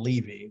Jane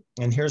Levy.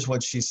 And here's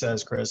what she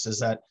says, Chris, is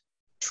that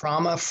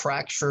trauma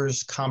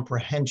fractures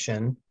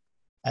comprehension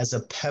as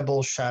a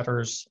pebble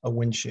shatters a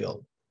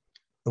windshield.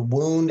 The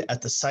wound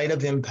at the site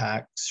of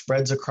impact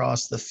spreads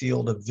across the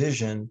field of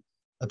vision,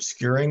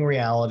 obscuring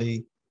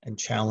reality and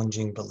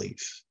challenging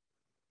belief.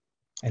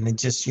 And it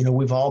just,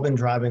 we've all been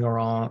driving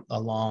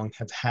along,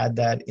 have had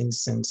that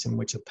instance in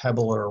which a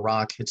pebble or a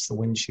rock hits the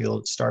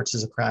windshield, starts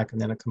as a crack, and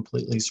then it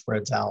completely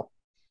spreads out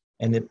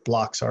and it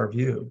blocks our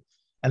view.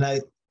 And I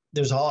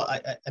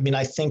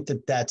think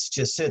that that's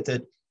just it,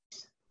 that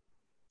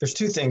there's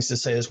two things to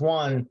say is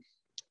one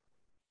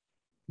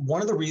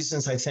of the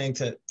reasons I think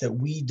that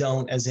we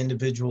don't as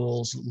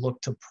individuals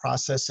look to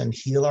process and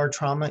heal our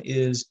trauma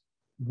is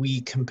we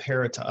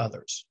compare it to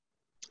others.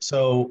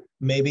 So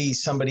maybe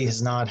somebody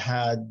has not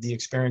had the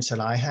experience that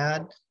I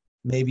had.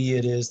 Maybe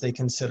it is they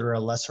consider a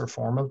lesser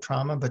form of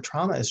trauma, but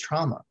trauma is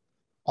trauma.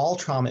 All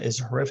trauma is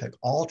horrific.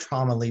 All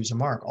trauma leaves a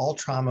mark. All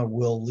trauma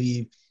will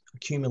leave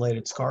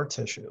accumulated scar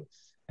tissue.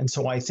 And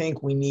so I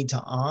think we need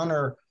to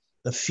honor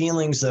the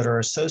feelings that are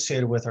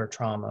associated with our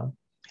trauma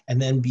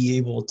and then be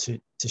able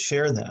to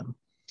share them.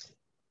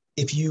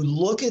 If you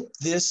look at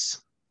this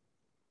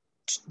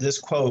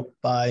quote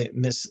by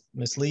Miss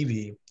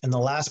Levy and the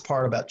last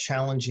part about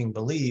challenging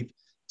belief.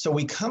 So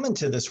we come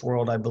into this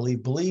world, I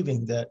believe,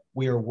 believing that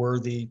we are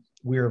worthy,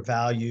 we are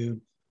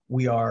valued,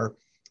 we are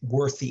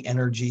worth the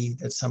energy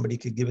that somebody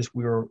could give us.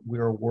 We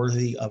are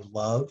worthy of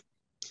love.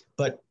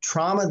 But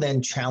trauma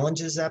then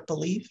challenges that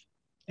belief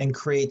and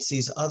creates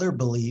these other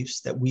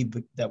beliefs that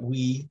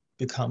we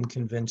become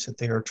convinced that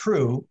they are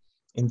true,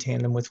 in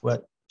tandem with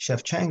what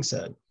Chef Chang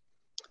said.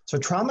 So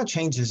trauma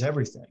changes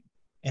everything.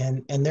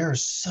 And there are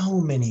so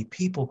many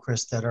people,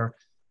 Chris, that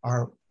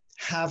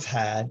have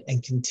had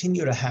and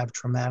continue to have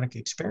traumatic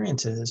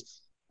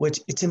experiences, which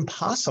it's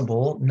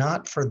impossible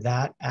not for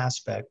that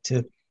aspect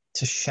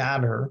to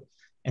shatter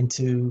and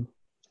to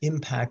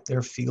impact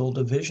their field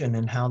of vision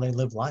and how they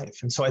live life.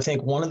 And so I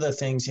think one of the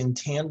things in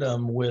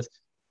tandem with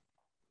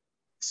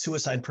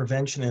suicide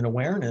prevention and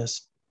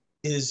awareness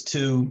is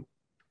to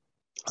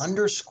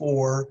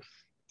underscore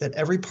that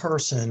every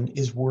person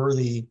is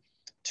worthy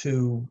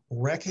to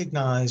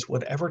recognize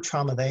whatever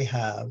trauma they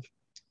have,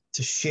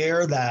 to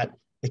share that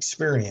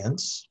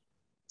experience,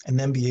 and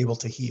then be able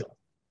to heal.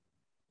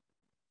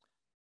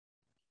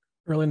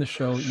 Early in the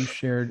show, you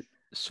shared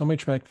so many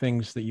traumatic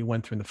things that you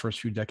went through in the first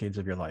few decades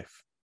of your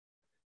life.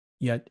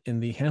 Yet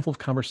in the handful of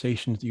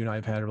conversations that you and I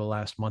have had over the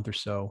last month or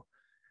so,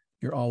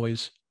 you're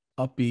always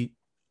upbeat,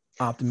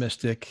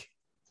 optimistic,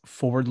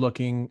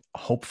 forward-looking,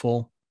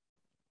 hopeful.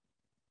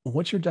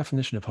 What's your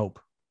definition of hope?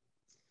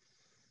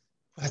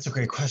 That's a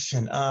great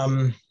question.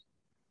 I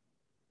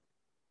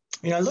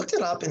looked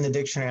it up in the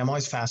dictionary. I'm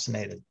always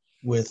fascinated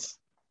with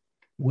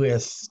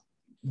words,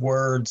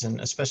 and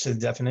especially the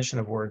definition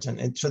of words.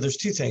 And so there's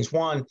two things.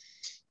 One,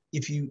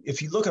 if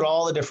you look at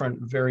all the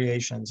different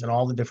variations and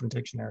all the different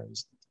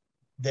dictionaries,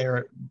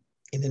 they're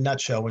in a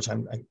nutshell, which I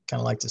kind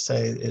of like to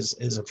say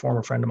is a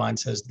former friend of mine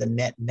says the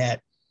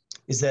net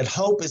is that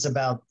hope is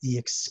about the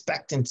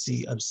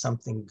expectancy of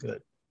something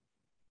good.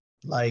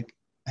 Like,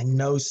 I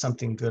know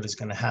something good is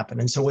going to happen.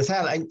 And so with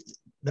that,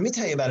 let me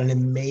tell you about an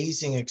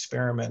amazing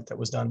experiment that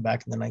was done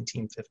back in the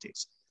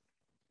 1950s.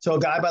 So a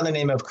guy by the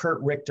name of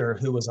Kurt Richter,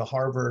 who was a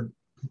Harvard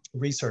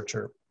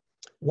researcher,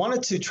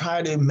 wanted to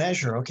try to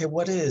measure, okay,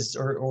 what is,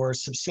 or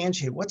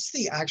substantiate, what's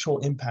the actual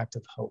impact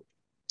of hope?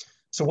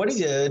 So what he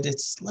did,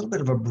 it's a little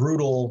bit of a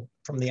brutal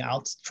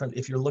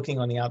if you're looking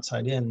on the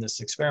outside in this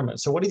experiment.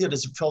 So what he did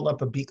is he filled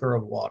up a beaker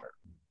of water,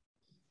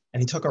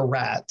 and he took a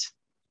rat,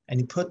 and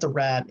he put the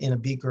rat in a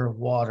beaker of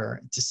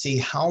water to see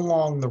how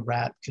long the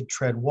rat could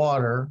tread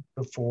water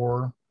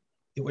before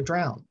it would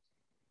drown.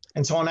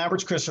 And so on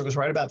average, Chris, it was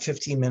right about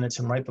 15 minutes,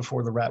 and right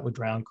before the rat would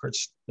drown,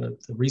 the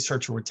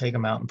researcher would take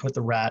him out and put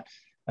the rat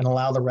and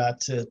allow the rat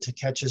to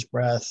catch his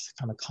breath,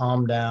 kind of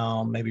calm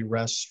down, maybe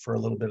rest for a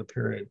little bit of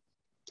period.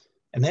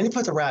 And then he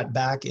put the rat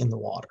back in the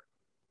water.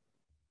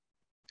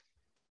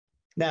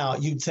 Now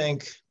you'd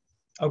think,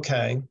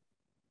 okay,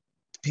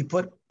 if he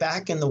put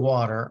back in the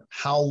water,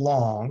 how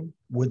long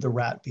would the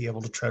rat be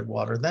able to tread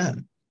water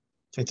then?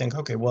 So you think,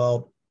 okay,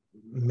 well,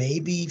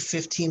 maybe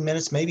 15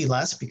 minutes, maybe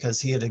less,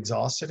 because he had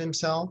exhausted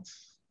himself.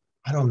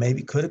 I don't know,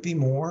 maybe, could it be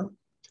more?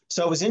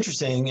 So it was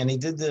interesting, and he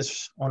did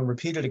this on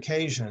repeated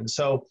occasions.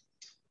 So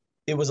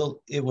it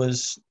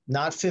was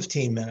not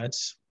 15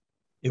 minutes.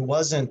 It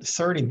wasn't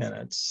 30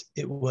 minutes.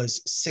 It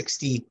was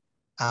 60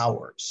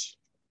 hours.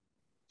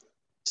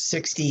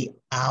 60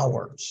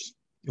 hours.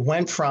 It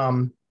went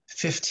from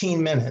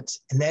 15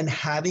 minutes and then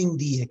having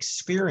the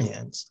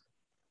experience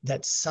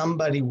that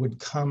somebody would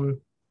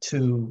come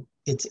to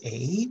its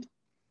aid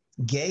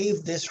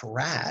gave this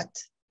rat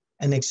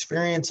an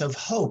experience of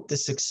hope,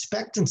 this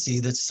expectancy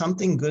that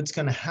something good's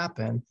going to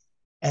happen.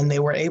 And they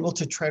were able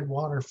to tread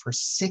water for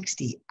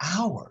 60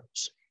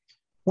 hours.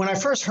 When I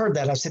first heard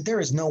that, I said, there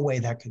is no way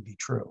that could be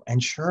true.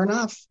 And sure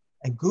enough,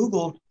 I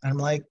Googled, and I'm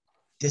like,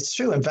 it's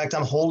true. In fact,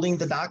 I'm holding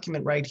the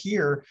document right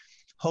here,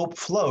 Hope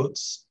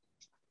Floats.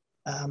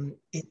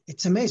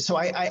 it's amazing. So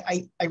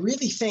I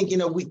really think,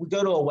 we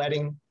go to a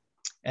wedding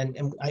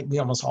and we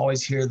almost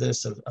always hear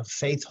this of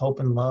faith, hope,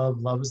 and love.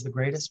 Love is the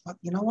greatest. But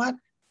you know what?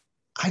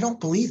 I don't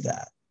believe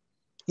that.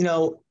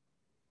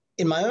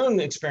 In my own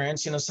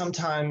experience,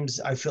 sometimes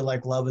I feel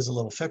like love is a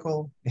little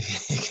fickle.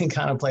 It can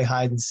kind of play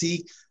hide and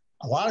seek.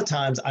 A lot of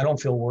times I don't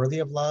feel worthy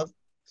of love.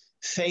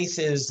 Faith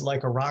is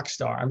like a rock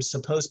star. I'm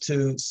supposed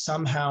to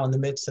somehow, in the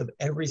midst of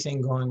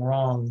everything going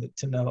wrong,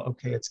 to know,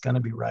 okay, it's going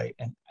to be right.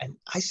 And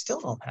I still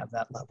don't have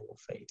that level of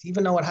faith,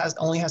 even though it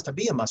only has to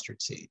be a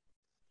mustard seed.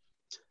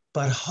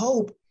 But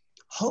hope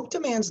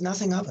demands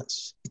nothing of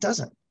us. It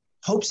doesn't.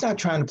 Hope's not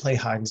trying to play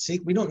hide and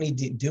seek. We don't need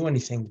to do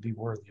anything to be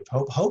worthy of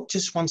hope. Hope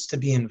just wants to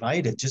be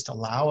invited. Just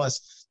allow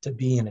us to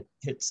be in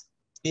it.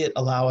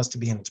 Allow us to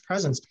be in its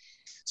presence.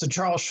 So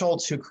Charles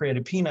Schulz, who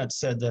created Peanuts,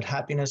 said that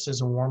happiness is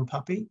a warm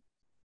puppy.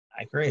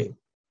 I agree.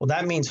 Well,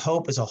 that means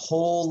hope is a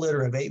whole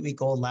litter of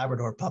 8-week-old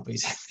Labrador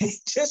puppies. They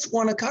just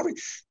want to cover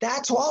it.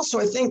 That's also,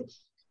 I think,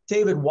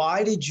 David,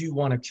 why did you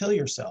want to kill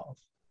yourself?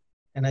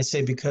 And I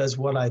say, because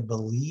what I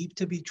believed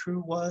to be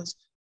true was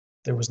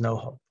there was no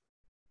hope.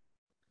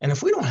 And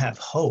if we don't have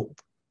hope,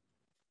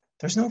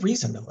 there's no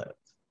reason to live.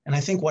 And I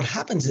think what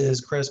happens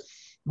is, Chris,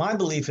 my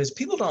belief is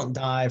people don't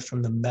die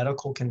from the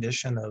medical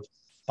condition of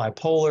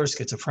bipolar,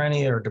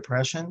 schizophrenia, or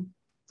depression.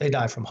 They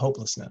die from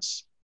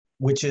hopelessness,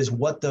 which is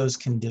what those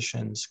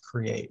conditions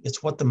create.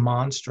 It's what the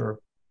monster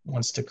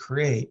wants to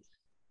create.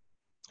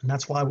 And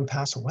that's why we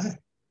pass away.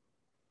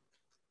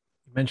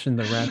 You mentioned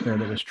the rat there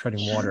that was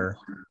treading water.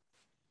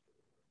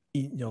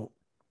 When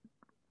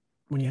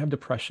you have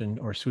depression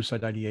or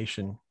suicide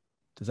ideation,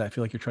 does that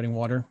feel like you're treading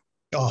water?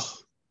 Oh,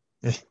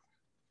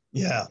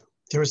 yeah.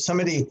 There was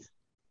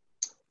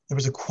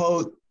a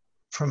quote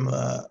from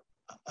a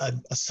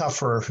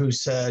sufferer who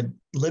said,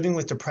 living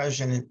with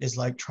depression is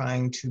like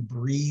trying to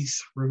breathe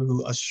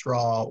through a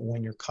straw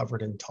when you're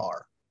covered in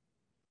tar.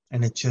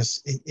 And it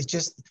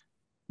just,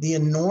 the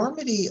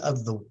enormity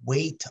of the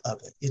weight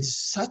of it is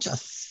such a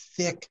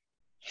thick,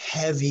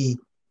 heavy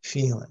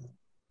feeling.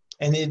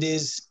 And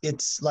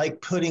it's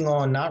like putting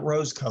on not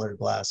rose-colored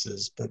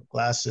glasses, but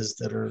glasses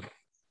that are,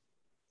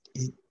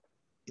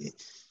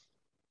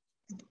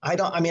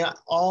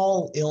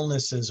 all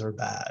illnesses are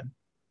bad.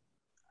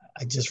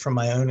 I just, from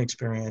my own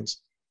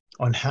experience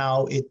on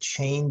how it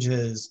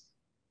changes,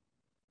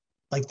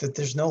 like that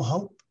there's no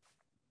hope.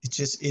 It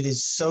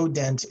is so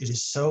dense. It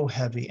is so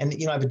heavy. And,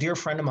 I have a dear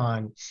friend of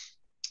mine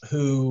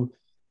who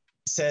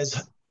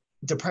says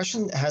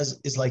depression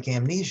is like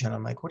amnesia. And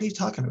I'm like, what are you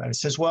talking about? He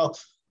says, well,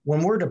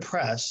 when we're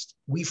depressed,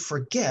 we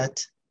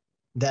forget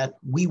that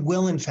we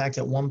will, in fact,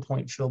 at one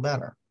point feel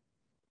better.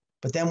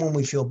 But then when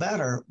we feel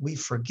better, we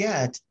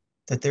forget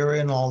that there,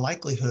 in all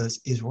likelihoods,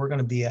 is we're going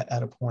to be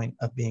at a point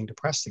of being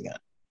depressed again.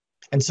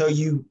 And so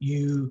you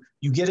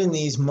get in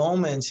these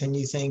moments and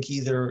you think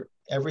either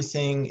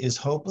everything is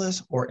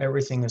hopeless or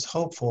everything is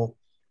hopeful.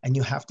 And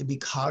you have to be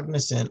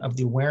cognizant of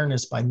the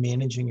awareness by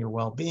managing your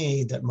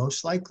well-being that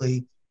most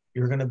likely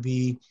you're going to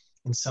be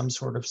in some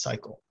sort of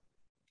cycle.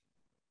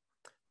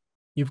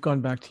 You've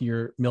gone back to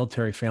your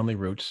military family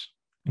roots,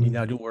 and you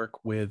now do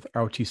work with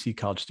ROTC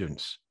college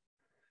students.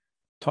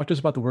 Talk to us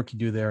about the work you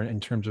do there in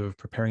terms of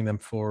preparing them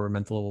for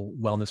mental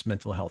wellness,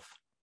 mental health.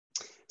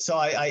 So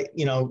I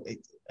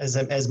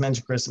as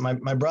mentioned, Chris, my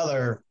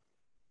brother,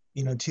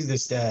 to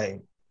this day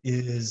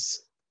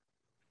he's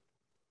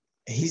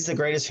the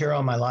greatest hero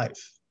in my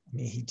life. I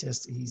mean,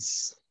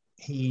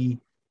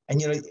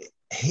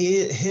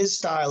 his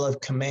style of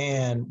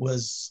command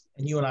was,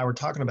 and you and I were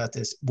talking about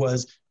this,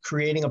 was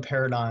creating a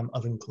paradigm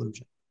of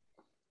inclusion.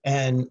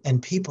 And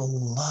people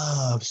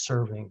love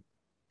serving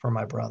for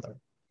my brother.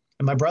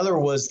 And my brother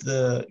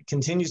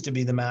continues to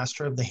be the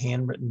master of the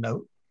handwritten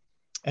note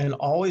and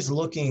always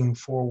looking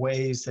for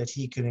ways that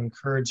he could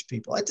encourage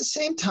people at the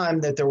same time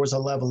that there was a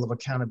level of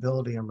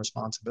accountability and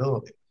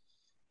responsibility.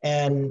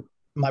 And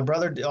my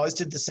brother always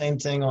did the same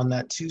thing on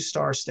that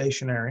 2-star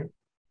stationery.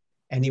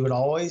 And he would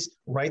always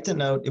write the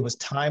note. It was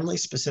timely,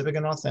 specific,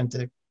 and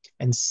authentic,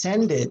 and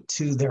send it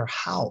to their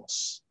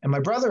house. And my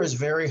brother is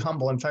very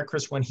humble. In fact,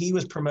 Chris, when he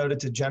was promoted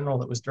to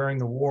general, it was during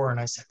the war. And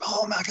I said,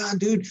 oh my God,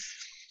 dude,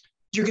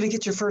 you're going to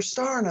get your first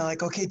star. And I'm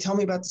like, okay, tell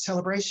me about the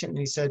celebration. And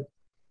he said,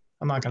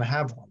 I'm not going to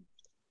have one.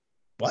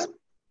 What?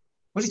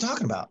 What are you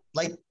talking about?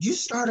 Like, you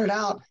started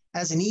out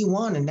as an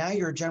E1 and now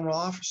you're a general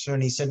officer.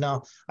 And he said,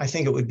 no, I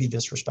think it would be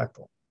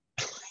disrespectful.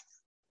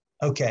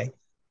 Okay,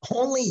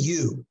 only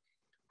you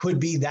could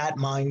be that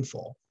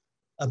mindful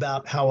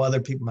about how other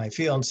people might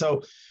feel. And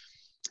so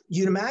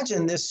you'd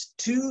imagine this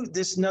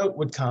note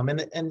would come,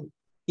 and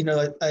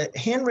a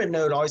handwritten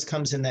note always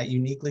comes in that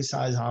uniquely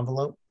sized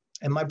envelope.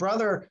 And my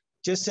brother,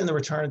 just in the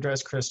return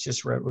address, Chris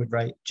just would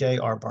write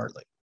J.R.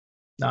 Bartley,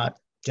 not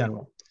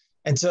general.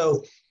 And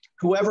so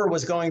whoever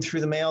was going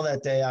through the mail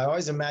that day, I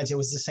always imagine it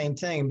was the same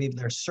thing.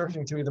 They're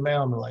surfing through the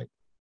mail and they're like,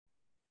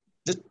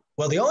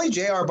 well, the only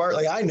J.R.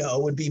 Bartley I know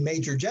would be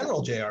Major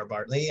General J.R.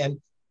 Bartley.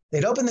 And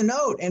they'd open the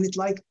note and it's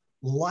like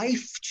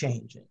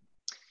life-changing.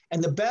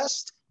 And the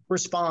best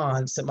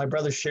response that my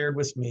brother shared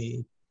with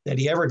me that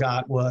he ever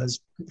got was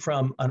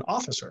from an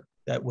officer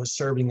that was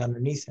serving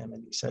underneath him.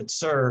 And he said,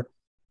 "Sir,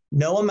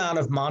 no amount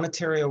of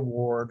monetary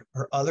award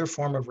or other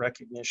form of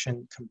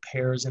recognition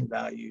compares in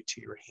value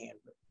to your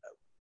handwritten note."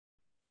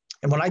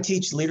 And when I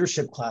teach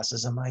leadership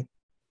classes, I'm like,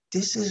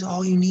 this is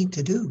all you need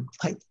to do.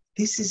 Like,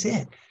 this is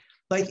it.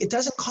 Like, it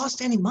doesn't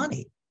cost any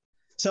money.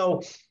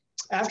 So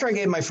after I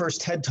gave my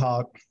first TED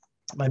Talk,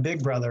 my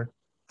big brother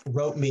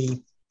wrote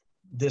me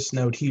this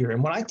note here.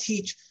 And when I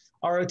teach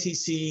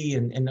ROTC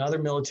and other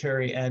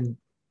military and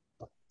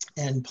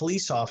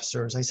police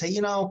officers, I say,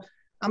 you know,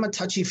 I'm a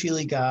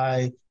touchy-feely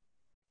guy.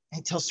 I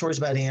tell stories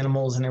about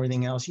animals and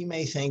everything else. You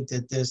may think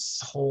that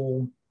this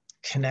whole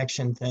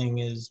connection thing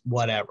is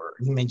whatever.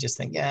 You may just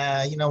think,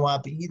 yeah, you know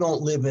what, but you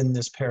don't live in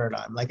this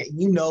paradigm. Like,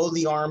 you know,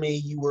 the Army,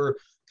 you were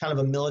kind of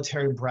a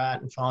military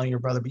brat and following your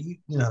brother, but you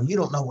know, you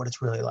don't know what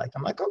it's really like.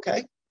 I'm like,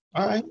 okay,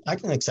 all right, I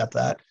can accept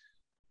that.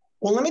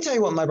 Well, let me tell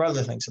you what my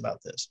brother thinks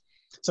about this.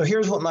 So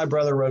here's what my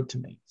brother wrote to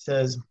me. He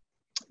says,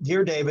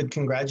 "Dear David,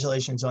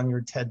 congratulations on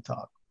your TED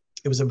Talk.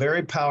 It was a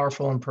very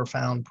powerful and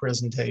profound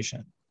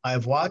presentation. I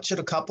have watched it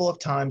a couple of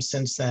times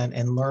since then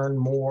and learned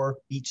more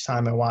each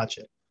time I watch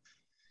it.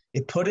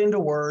 It put into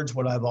words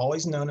what I've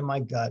always known in my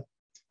gut,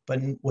 but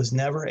was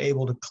never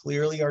able to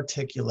clearly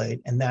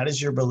articulate, and that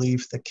is your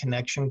belief that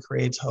connection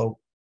creates hope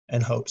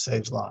and hope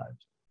saves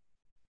lives.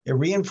 It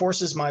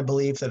reinforces my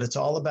belief that it's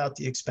all about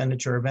the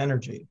expenditure of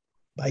energy.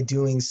 By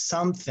doing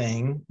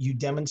something, you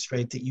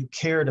demonstrate that you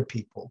care to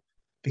people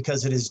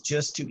because it is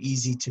just too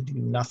easy to do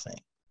nothing.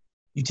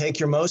 You take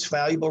your most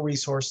valuable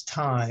resource,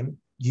 time,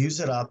 use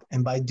it up,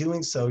 and by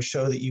doing so,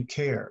 show that you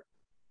care.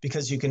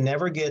 Because you can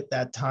never get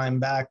that time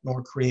back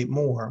nor create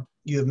more,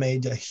 you have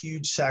made a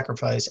huge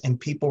sacrifice and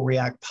people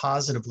react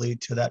positively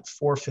to that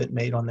forfeit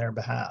made on their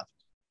behalf.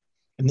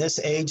 In this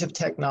age of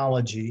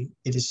technology,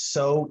 it is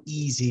so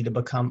easy to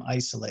become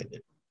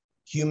isolated.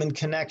 Human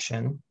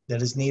connection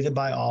that is needed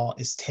by all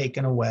is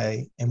taken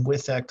away, and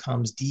with that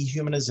comes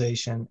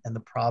dehumanization and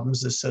the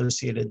problems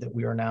associated that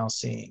we are now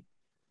seeing.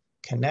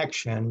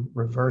 Connection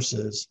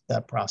reverses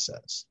that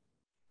process."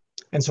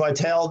 And so I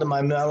tell to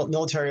my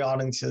military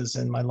audiences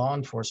and my law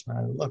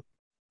enforcement, look,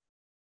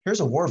 here's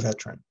a war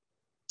veteran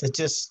that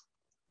just,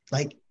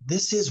 like,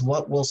 this is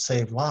what will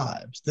save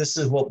lives. This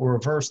is what will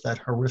reverse that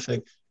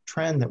horrific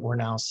trend that we're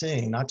now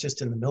seeing, not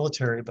just in the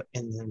military, but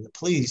in the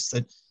police,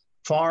 that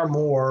far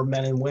more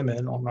men and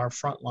women on our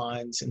front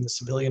lines in the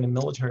civilian and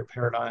military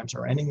paradigms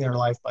are ending their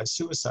life by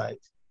suicide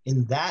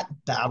in that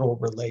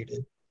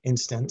battle-related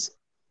instance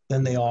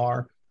than they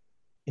are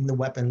in the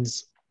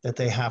weapons that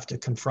they have to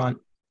confront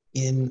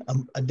in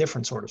a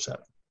different sort of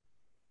setting.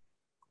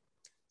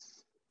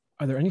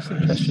 Are there any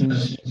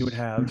suggestions you would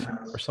have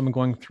for someone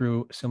going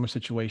through a similar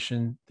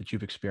situation that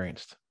you've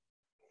experienced?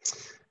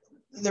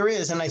 There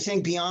is, and I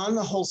think beyond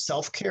the whole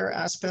self-care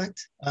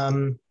aspect,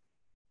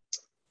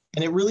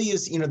 and it really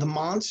is, you know, the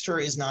monster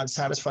is not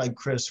satisfied,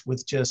 Chris,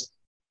 with just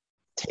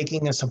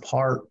taking us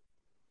apart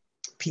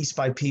piece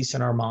by piece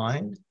in our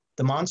mind.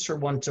 The monster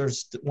wants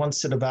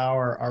to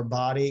devour our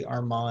body,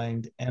 our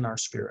mind, and our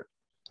spirit.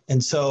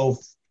 And so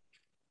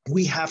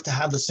we have to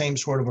have the same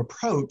sort of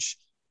approach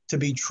to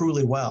be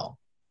truly well.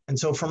 And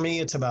so for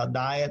me, it's about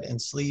diet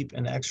and sleep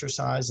and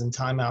exercise and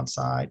time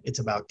outside. It's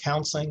about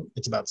counseling.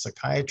 It's about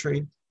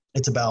psychiatry.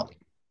 It's about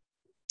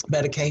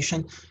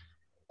medication.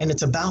 And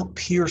it's about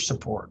peer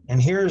support.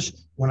 And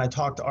here's when I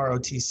talk to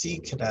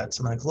ROTC cadets,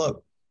 I'm like,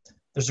 look,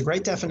 there's a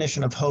great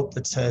definition of hope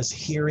that says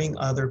hearing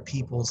other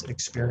people's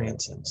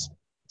experiences.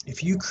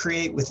 If you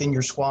create within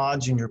your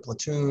squads and your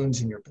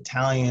platoons and your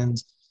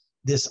battalions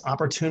this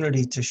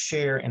opportunity to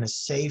share in a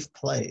safe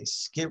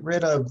place, get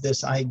rid of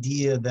this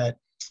idea that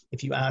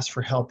if you ask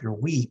for help, you're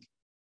weak,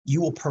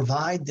 you will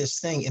provide this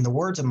thing. In the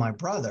words of my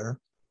brother,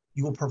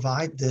 you will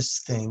provide this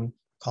thing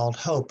called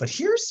hope. But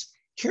here's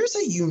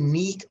a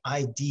unique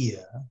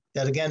idea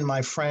that, again,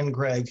 my friend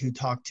Greg, who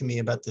talked to me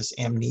about this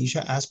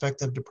amnesia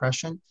aspect of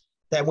depression,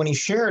 that when he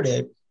shared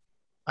it,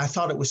 I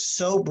thought it was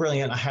so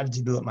brilliant, I had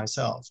to do it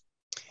myself.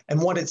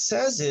 And what it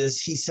says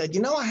is, he said,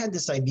 you know, I had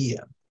this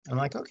idea. I'm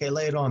like, okay,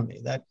 lay it on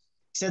me. That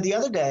he said, the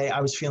other day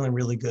I was feeling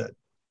really good.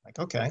 I'm like,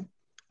 okay.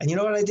 And you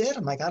know what I did?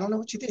 I'm like, I don't know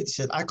what you did. He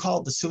said, I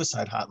called the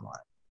suicide hotline.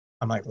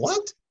 I'm like,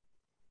 what?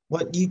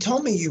 What, you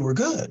told me you were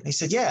good. He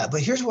said, yeah,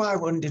 but here's why I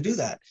wanted to do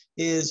that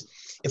is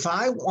if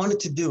I wanted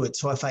to do it,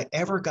 so if I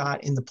ever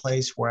got in the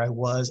place where I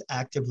was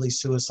actively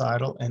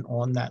suicidal and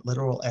on that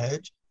literal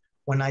edge,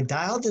 when I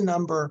dialed the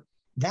number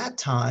that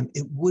time,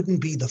 it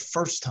wouldn't be the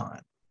first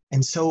time.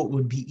 And so it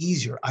would be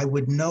easier. I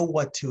would know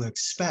what to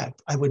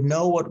expect. I would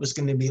know what it was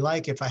going to be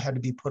like if I had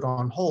to be put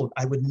on hold.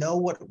 I would know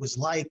what it was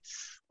like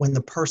when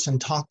the person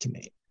talked to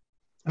me.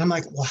 And I'm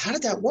like, well, how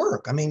did that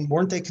work? I mean,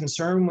 weren't they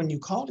concerned when you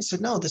called? He said,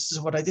 no, this is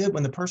what I did.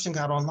 When the person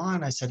got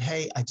online, I said,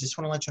 hey, I just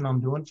want to let you know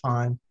I'm doing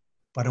fine,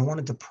 but I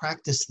wanted to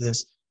practice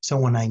this so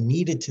when I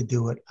needed to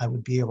do it, I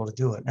would be able to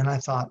do it. And I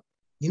thought,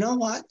 you know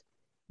what?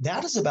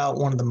 That is about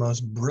one of the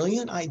most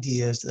brilliant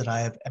ideas that I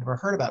have ever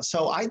heard about.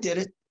 So I did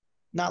it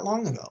not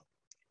long ago.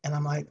 And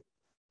I'm like,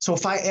 so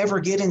if I ever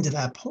get into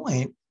that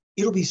point,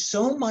 it'll be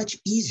so much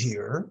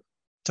easier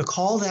to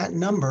call that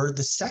number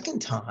the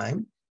second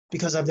time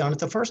because I've done it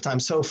the first time.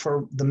 So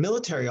for the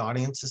military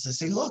audiences, I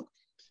say, look,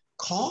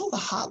 call the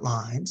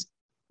hotlines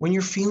when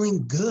you're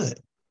feeling good.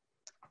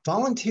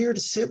 Volunteer to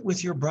sit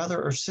with your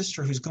brother or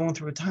sister who's going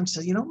through a time.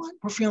 Say, you know what,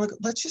 we're feeling good.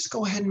 Let's just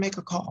go ahead and make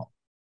a call.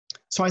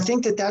 So I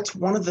think that that's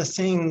one of the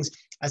things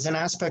as an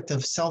aspect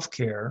of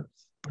self-care,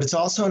 but it's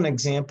also an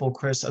example,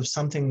 Chris, of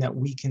something that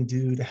we can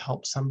do to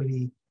help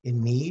somebody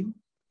in need.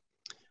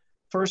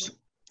 First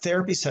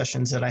therapy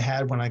sessions that I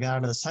had when I got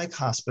out of the psych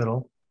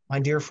hospital, my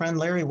dear friend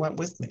Larry went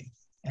with me.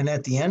 And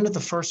at the end of the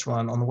first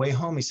one, on the way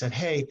home, he said,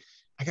 hey,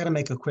 I got to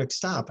make a quick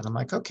stop. And I'm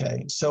like,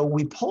 okay. So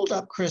we pulled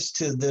up, Chris,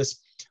 to this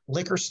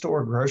liquor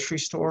store, grocery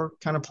store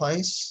kind of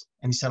place.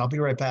 And he said, I'll be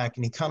right back.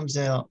 And he comes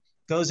out,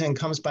 goes in,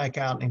 comes back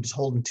out, and he's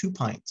holding 2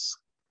 pints,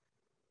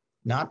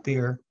 not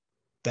beer,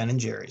 Ben and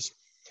Jerry's.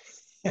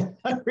 And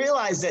I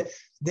realized that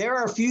there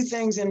are a few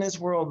things in this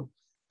world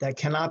that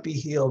cannot be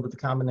healed with the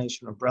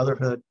combination of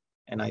brotherhood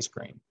and ice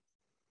cream.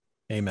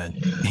 Amen.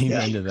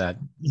 Amen to that.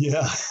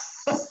 Yeah.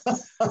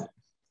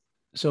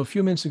 So a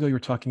few minutes ago, you were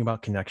talking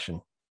about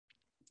connection.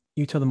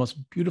 You tell the most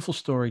beautiful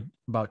story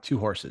about 2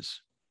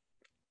 horses,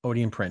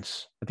 Odie and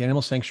Prince, at the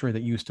animal sanctuary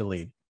that you used to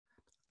lead.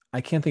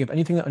 I can't think of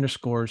anything that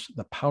underscores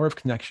the power of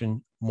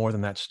connection more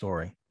than that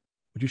story.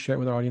 Would you share it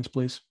with our audience,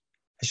 please?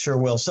 I sure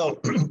will.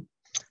 So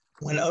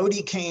when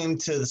Odie came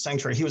to the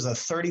sanctuary, he was a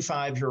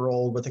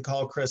 35-year-old, what they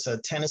call, Chris, a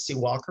Tennessee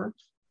Walker,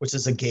 which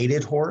is a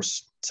gaited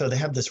horse. So they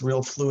have this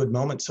real fluid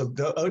moment. So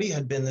Odie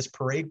had been this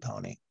parade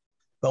pony.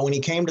 But when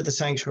he came to the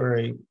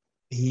sanctuary,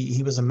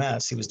 he was a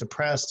mess. He was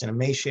depressed and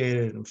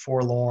emaciated and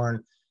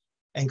forlorn.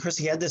 And Chris,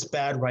 he had this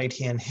bad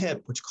right-hand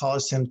hip, which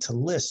caused him to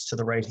list to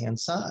the right-hand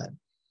side.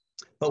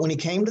 But when he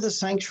came to the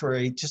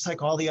sanctuary, just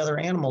like all the other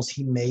animals,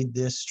 he made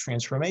this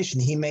transformation.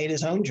 He made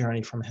his own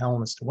journey from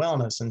hellness to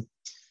wellness. And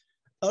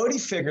Odie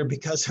figured,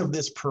 because of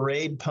this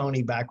parade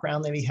pony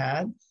background that he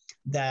had,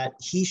 that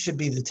he should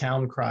be the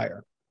town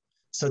crier.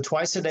 So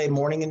twice a day,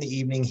 morning and the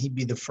evening, he'd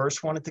be the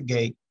first one at the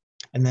gate.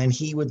 And then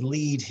he would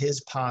lead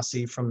his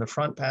posse from the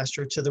front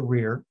pasture to the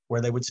rear,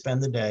 where they would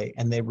spend the day.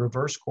 And they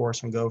reverse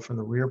course and go from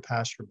the rear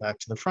pasture back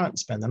to the front and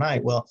spend the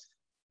night. Well,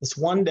 this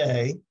one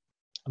day,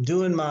 I'm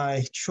doing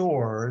my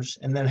chores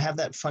and then have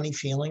that funny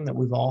feeling that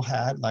we've all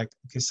had, like,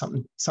 okay,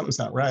 something's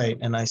not right.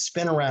 And I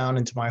spin around,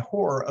 and to my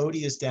horror,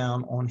 Odie is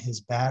down on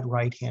his bad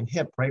right-hand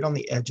hip, right on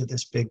the edge of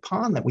this big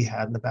pond that we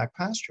had in the back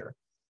pasture.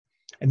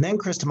 And then,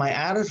 Chris, to my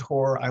added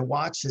horror, I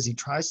watch as he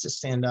tries to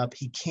stand up.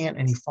 He can't,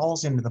 and he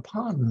falls into the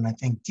pond. And I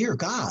think, dear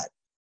God,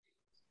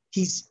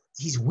 he's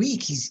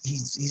weak.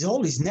 He's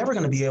old. He's never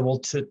going to be able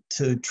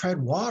to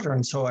tread water.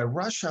 And so I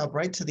rush up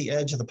right to the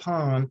edge of the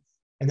pond.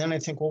 And then I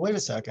think, well, wait a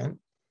second.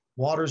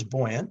 Water's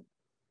buoyant.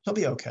 He'll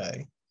be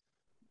okay.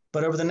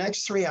 But over the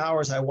next 3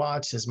 hours, I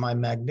watched as my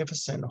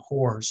magnificent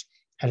horse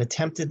had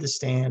attempted to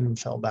stand and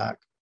fell back,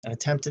 and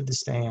attempted to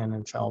stand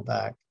and fell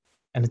back,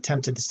 and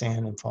attempted to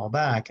stand and fall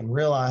back, and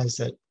realized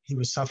that he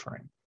was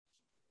suffering.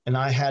 And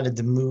I had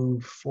to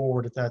move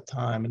forward at that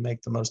time and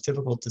make the most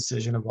difficult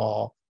decision of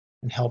all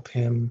and help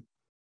him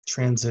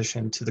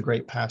transition to the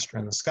great pasture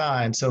in the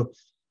sky. And so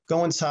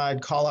go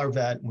inside, call our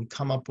vet, and we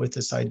come up with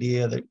this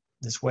idea that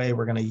this way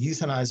we're going to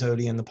euthanize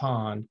Odie in the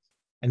pond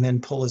and then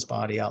pull his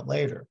body out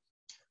later.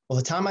 Well,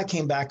 the time I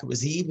came back, it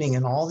was evening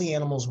and all the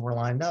animals were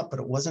lined up, but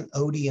it wasn't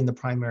Odie in the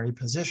primary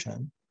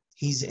position.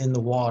 He's in the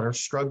water,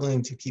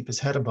 struggling to keep his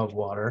head above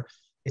water.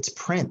 It's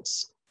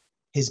Prince,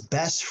 his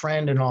best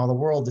friend in all the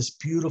world, this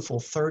beautiful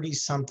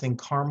 30-something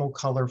caramel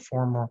color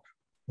former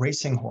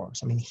racing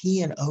horse. I mean,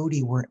 he and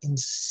Odie were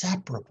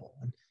inseparable.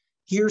 And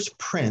here's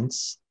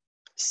Prince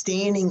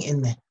standing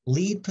in the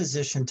lead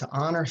position to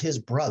honor his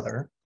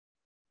brother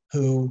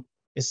who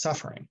is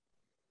suffering.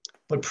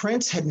 But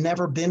Prince had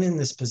never been in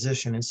this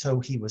position, and so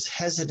he was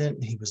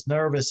hesitant, he was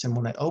nervous, and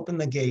when I opened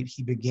the gate,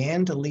 he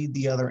began to lead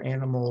the other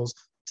animals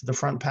to the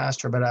front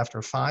pasture, but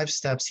after 5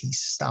 steps, he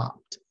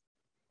stopped.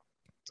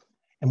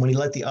 And when he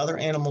let the other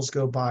animals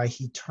go by,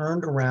 he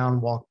turned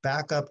around, walked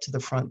back up to the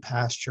front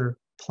pasture,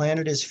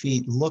 planted his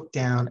feet, looked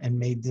down, and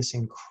made this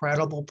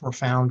incredible,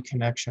 profound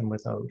connection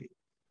with Odie.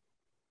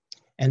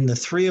 And the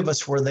 3 of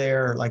us were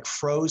there, like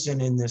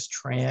frozen in this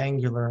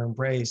triangular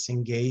embrace,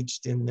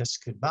 engaged in this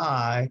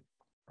goodbye,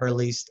 or at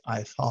least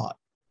I thought.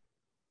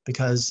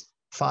 Because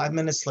 5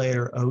 minutes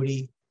later,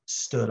 Odie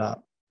stood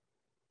up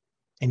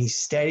and he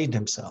steadied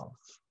himself.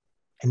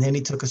 And then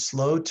he took a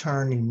slow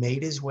turn and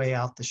made his way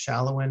out the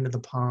shallow end of the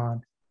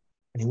pond.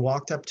 And he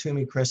walked up to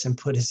me, Chris, and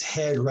put his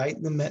head right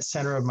in the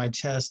center of my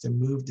chest and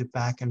moved it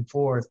back and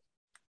forth.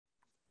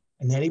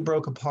 And then he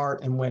broke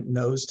apart and went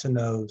nose to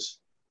nose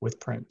with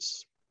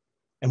Prince.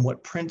 And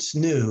what Prince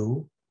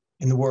knew,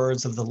 in the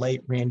words of the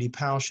late Randy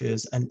Pausch,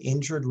 is an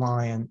injured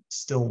lion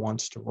still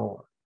wants to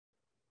roar.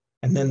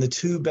 And then the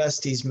 2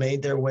 besties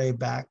made their way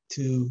back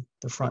to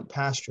the front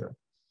pasture.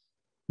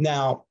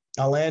 Now,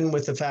 I'll end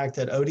with the fact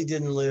that Odie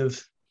didn't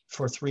live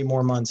for 3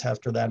 more months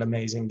after that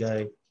amazing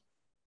day.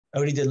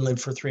 Odie didn't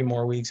live for 3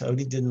 more weeks.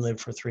 Odie didn't live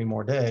for 3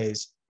 more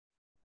days.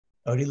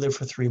 Odie lived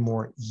for 3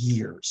 more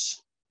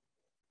years.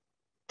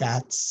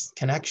 That's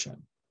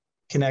connection.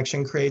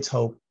 Connection creates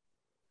hope.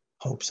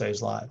 Hope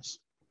saves lives.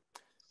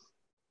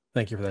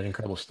 Thank you for that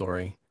incredible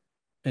story.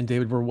 And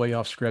David, we're way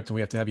off script and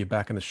we have to have you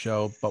back in the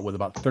show, but with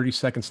about 30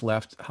 seconds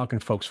left, how can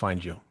folks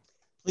find you?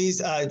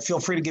 Please feel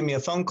free to give me a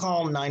phone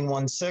call,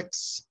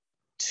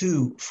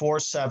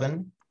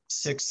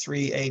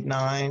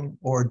 916-247-6389,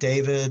 or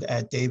David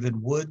at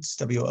davidwoods,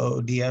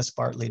 W-O-O-D-S,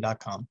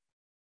 Bartley.com.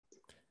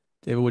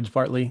 David Woods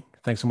Bartley,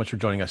 thanks so much for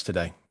joining us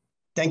today.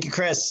 Thank you,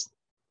 Chris.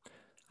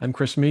 I'm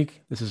Chris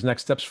Meek. This is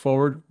Next Steps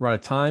Forward. We're out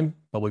of time,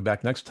 but we'll be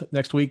back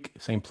next week,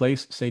 same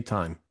place, same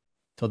time.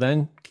 Till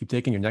then, keep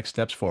taking your next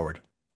steps forward.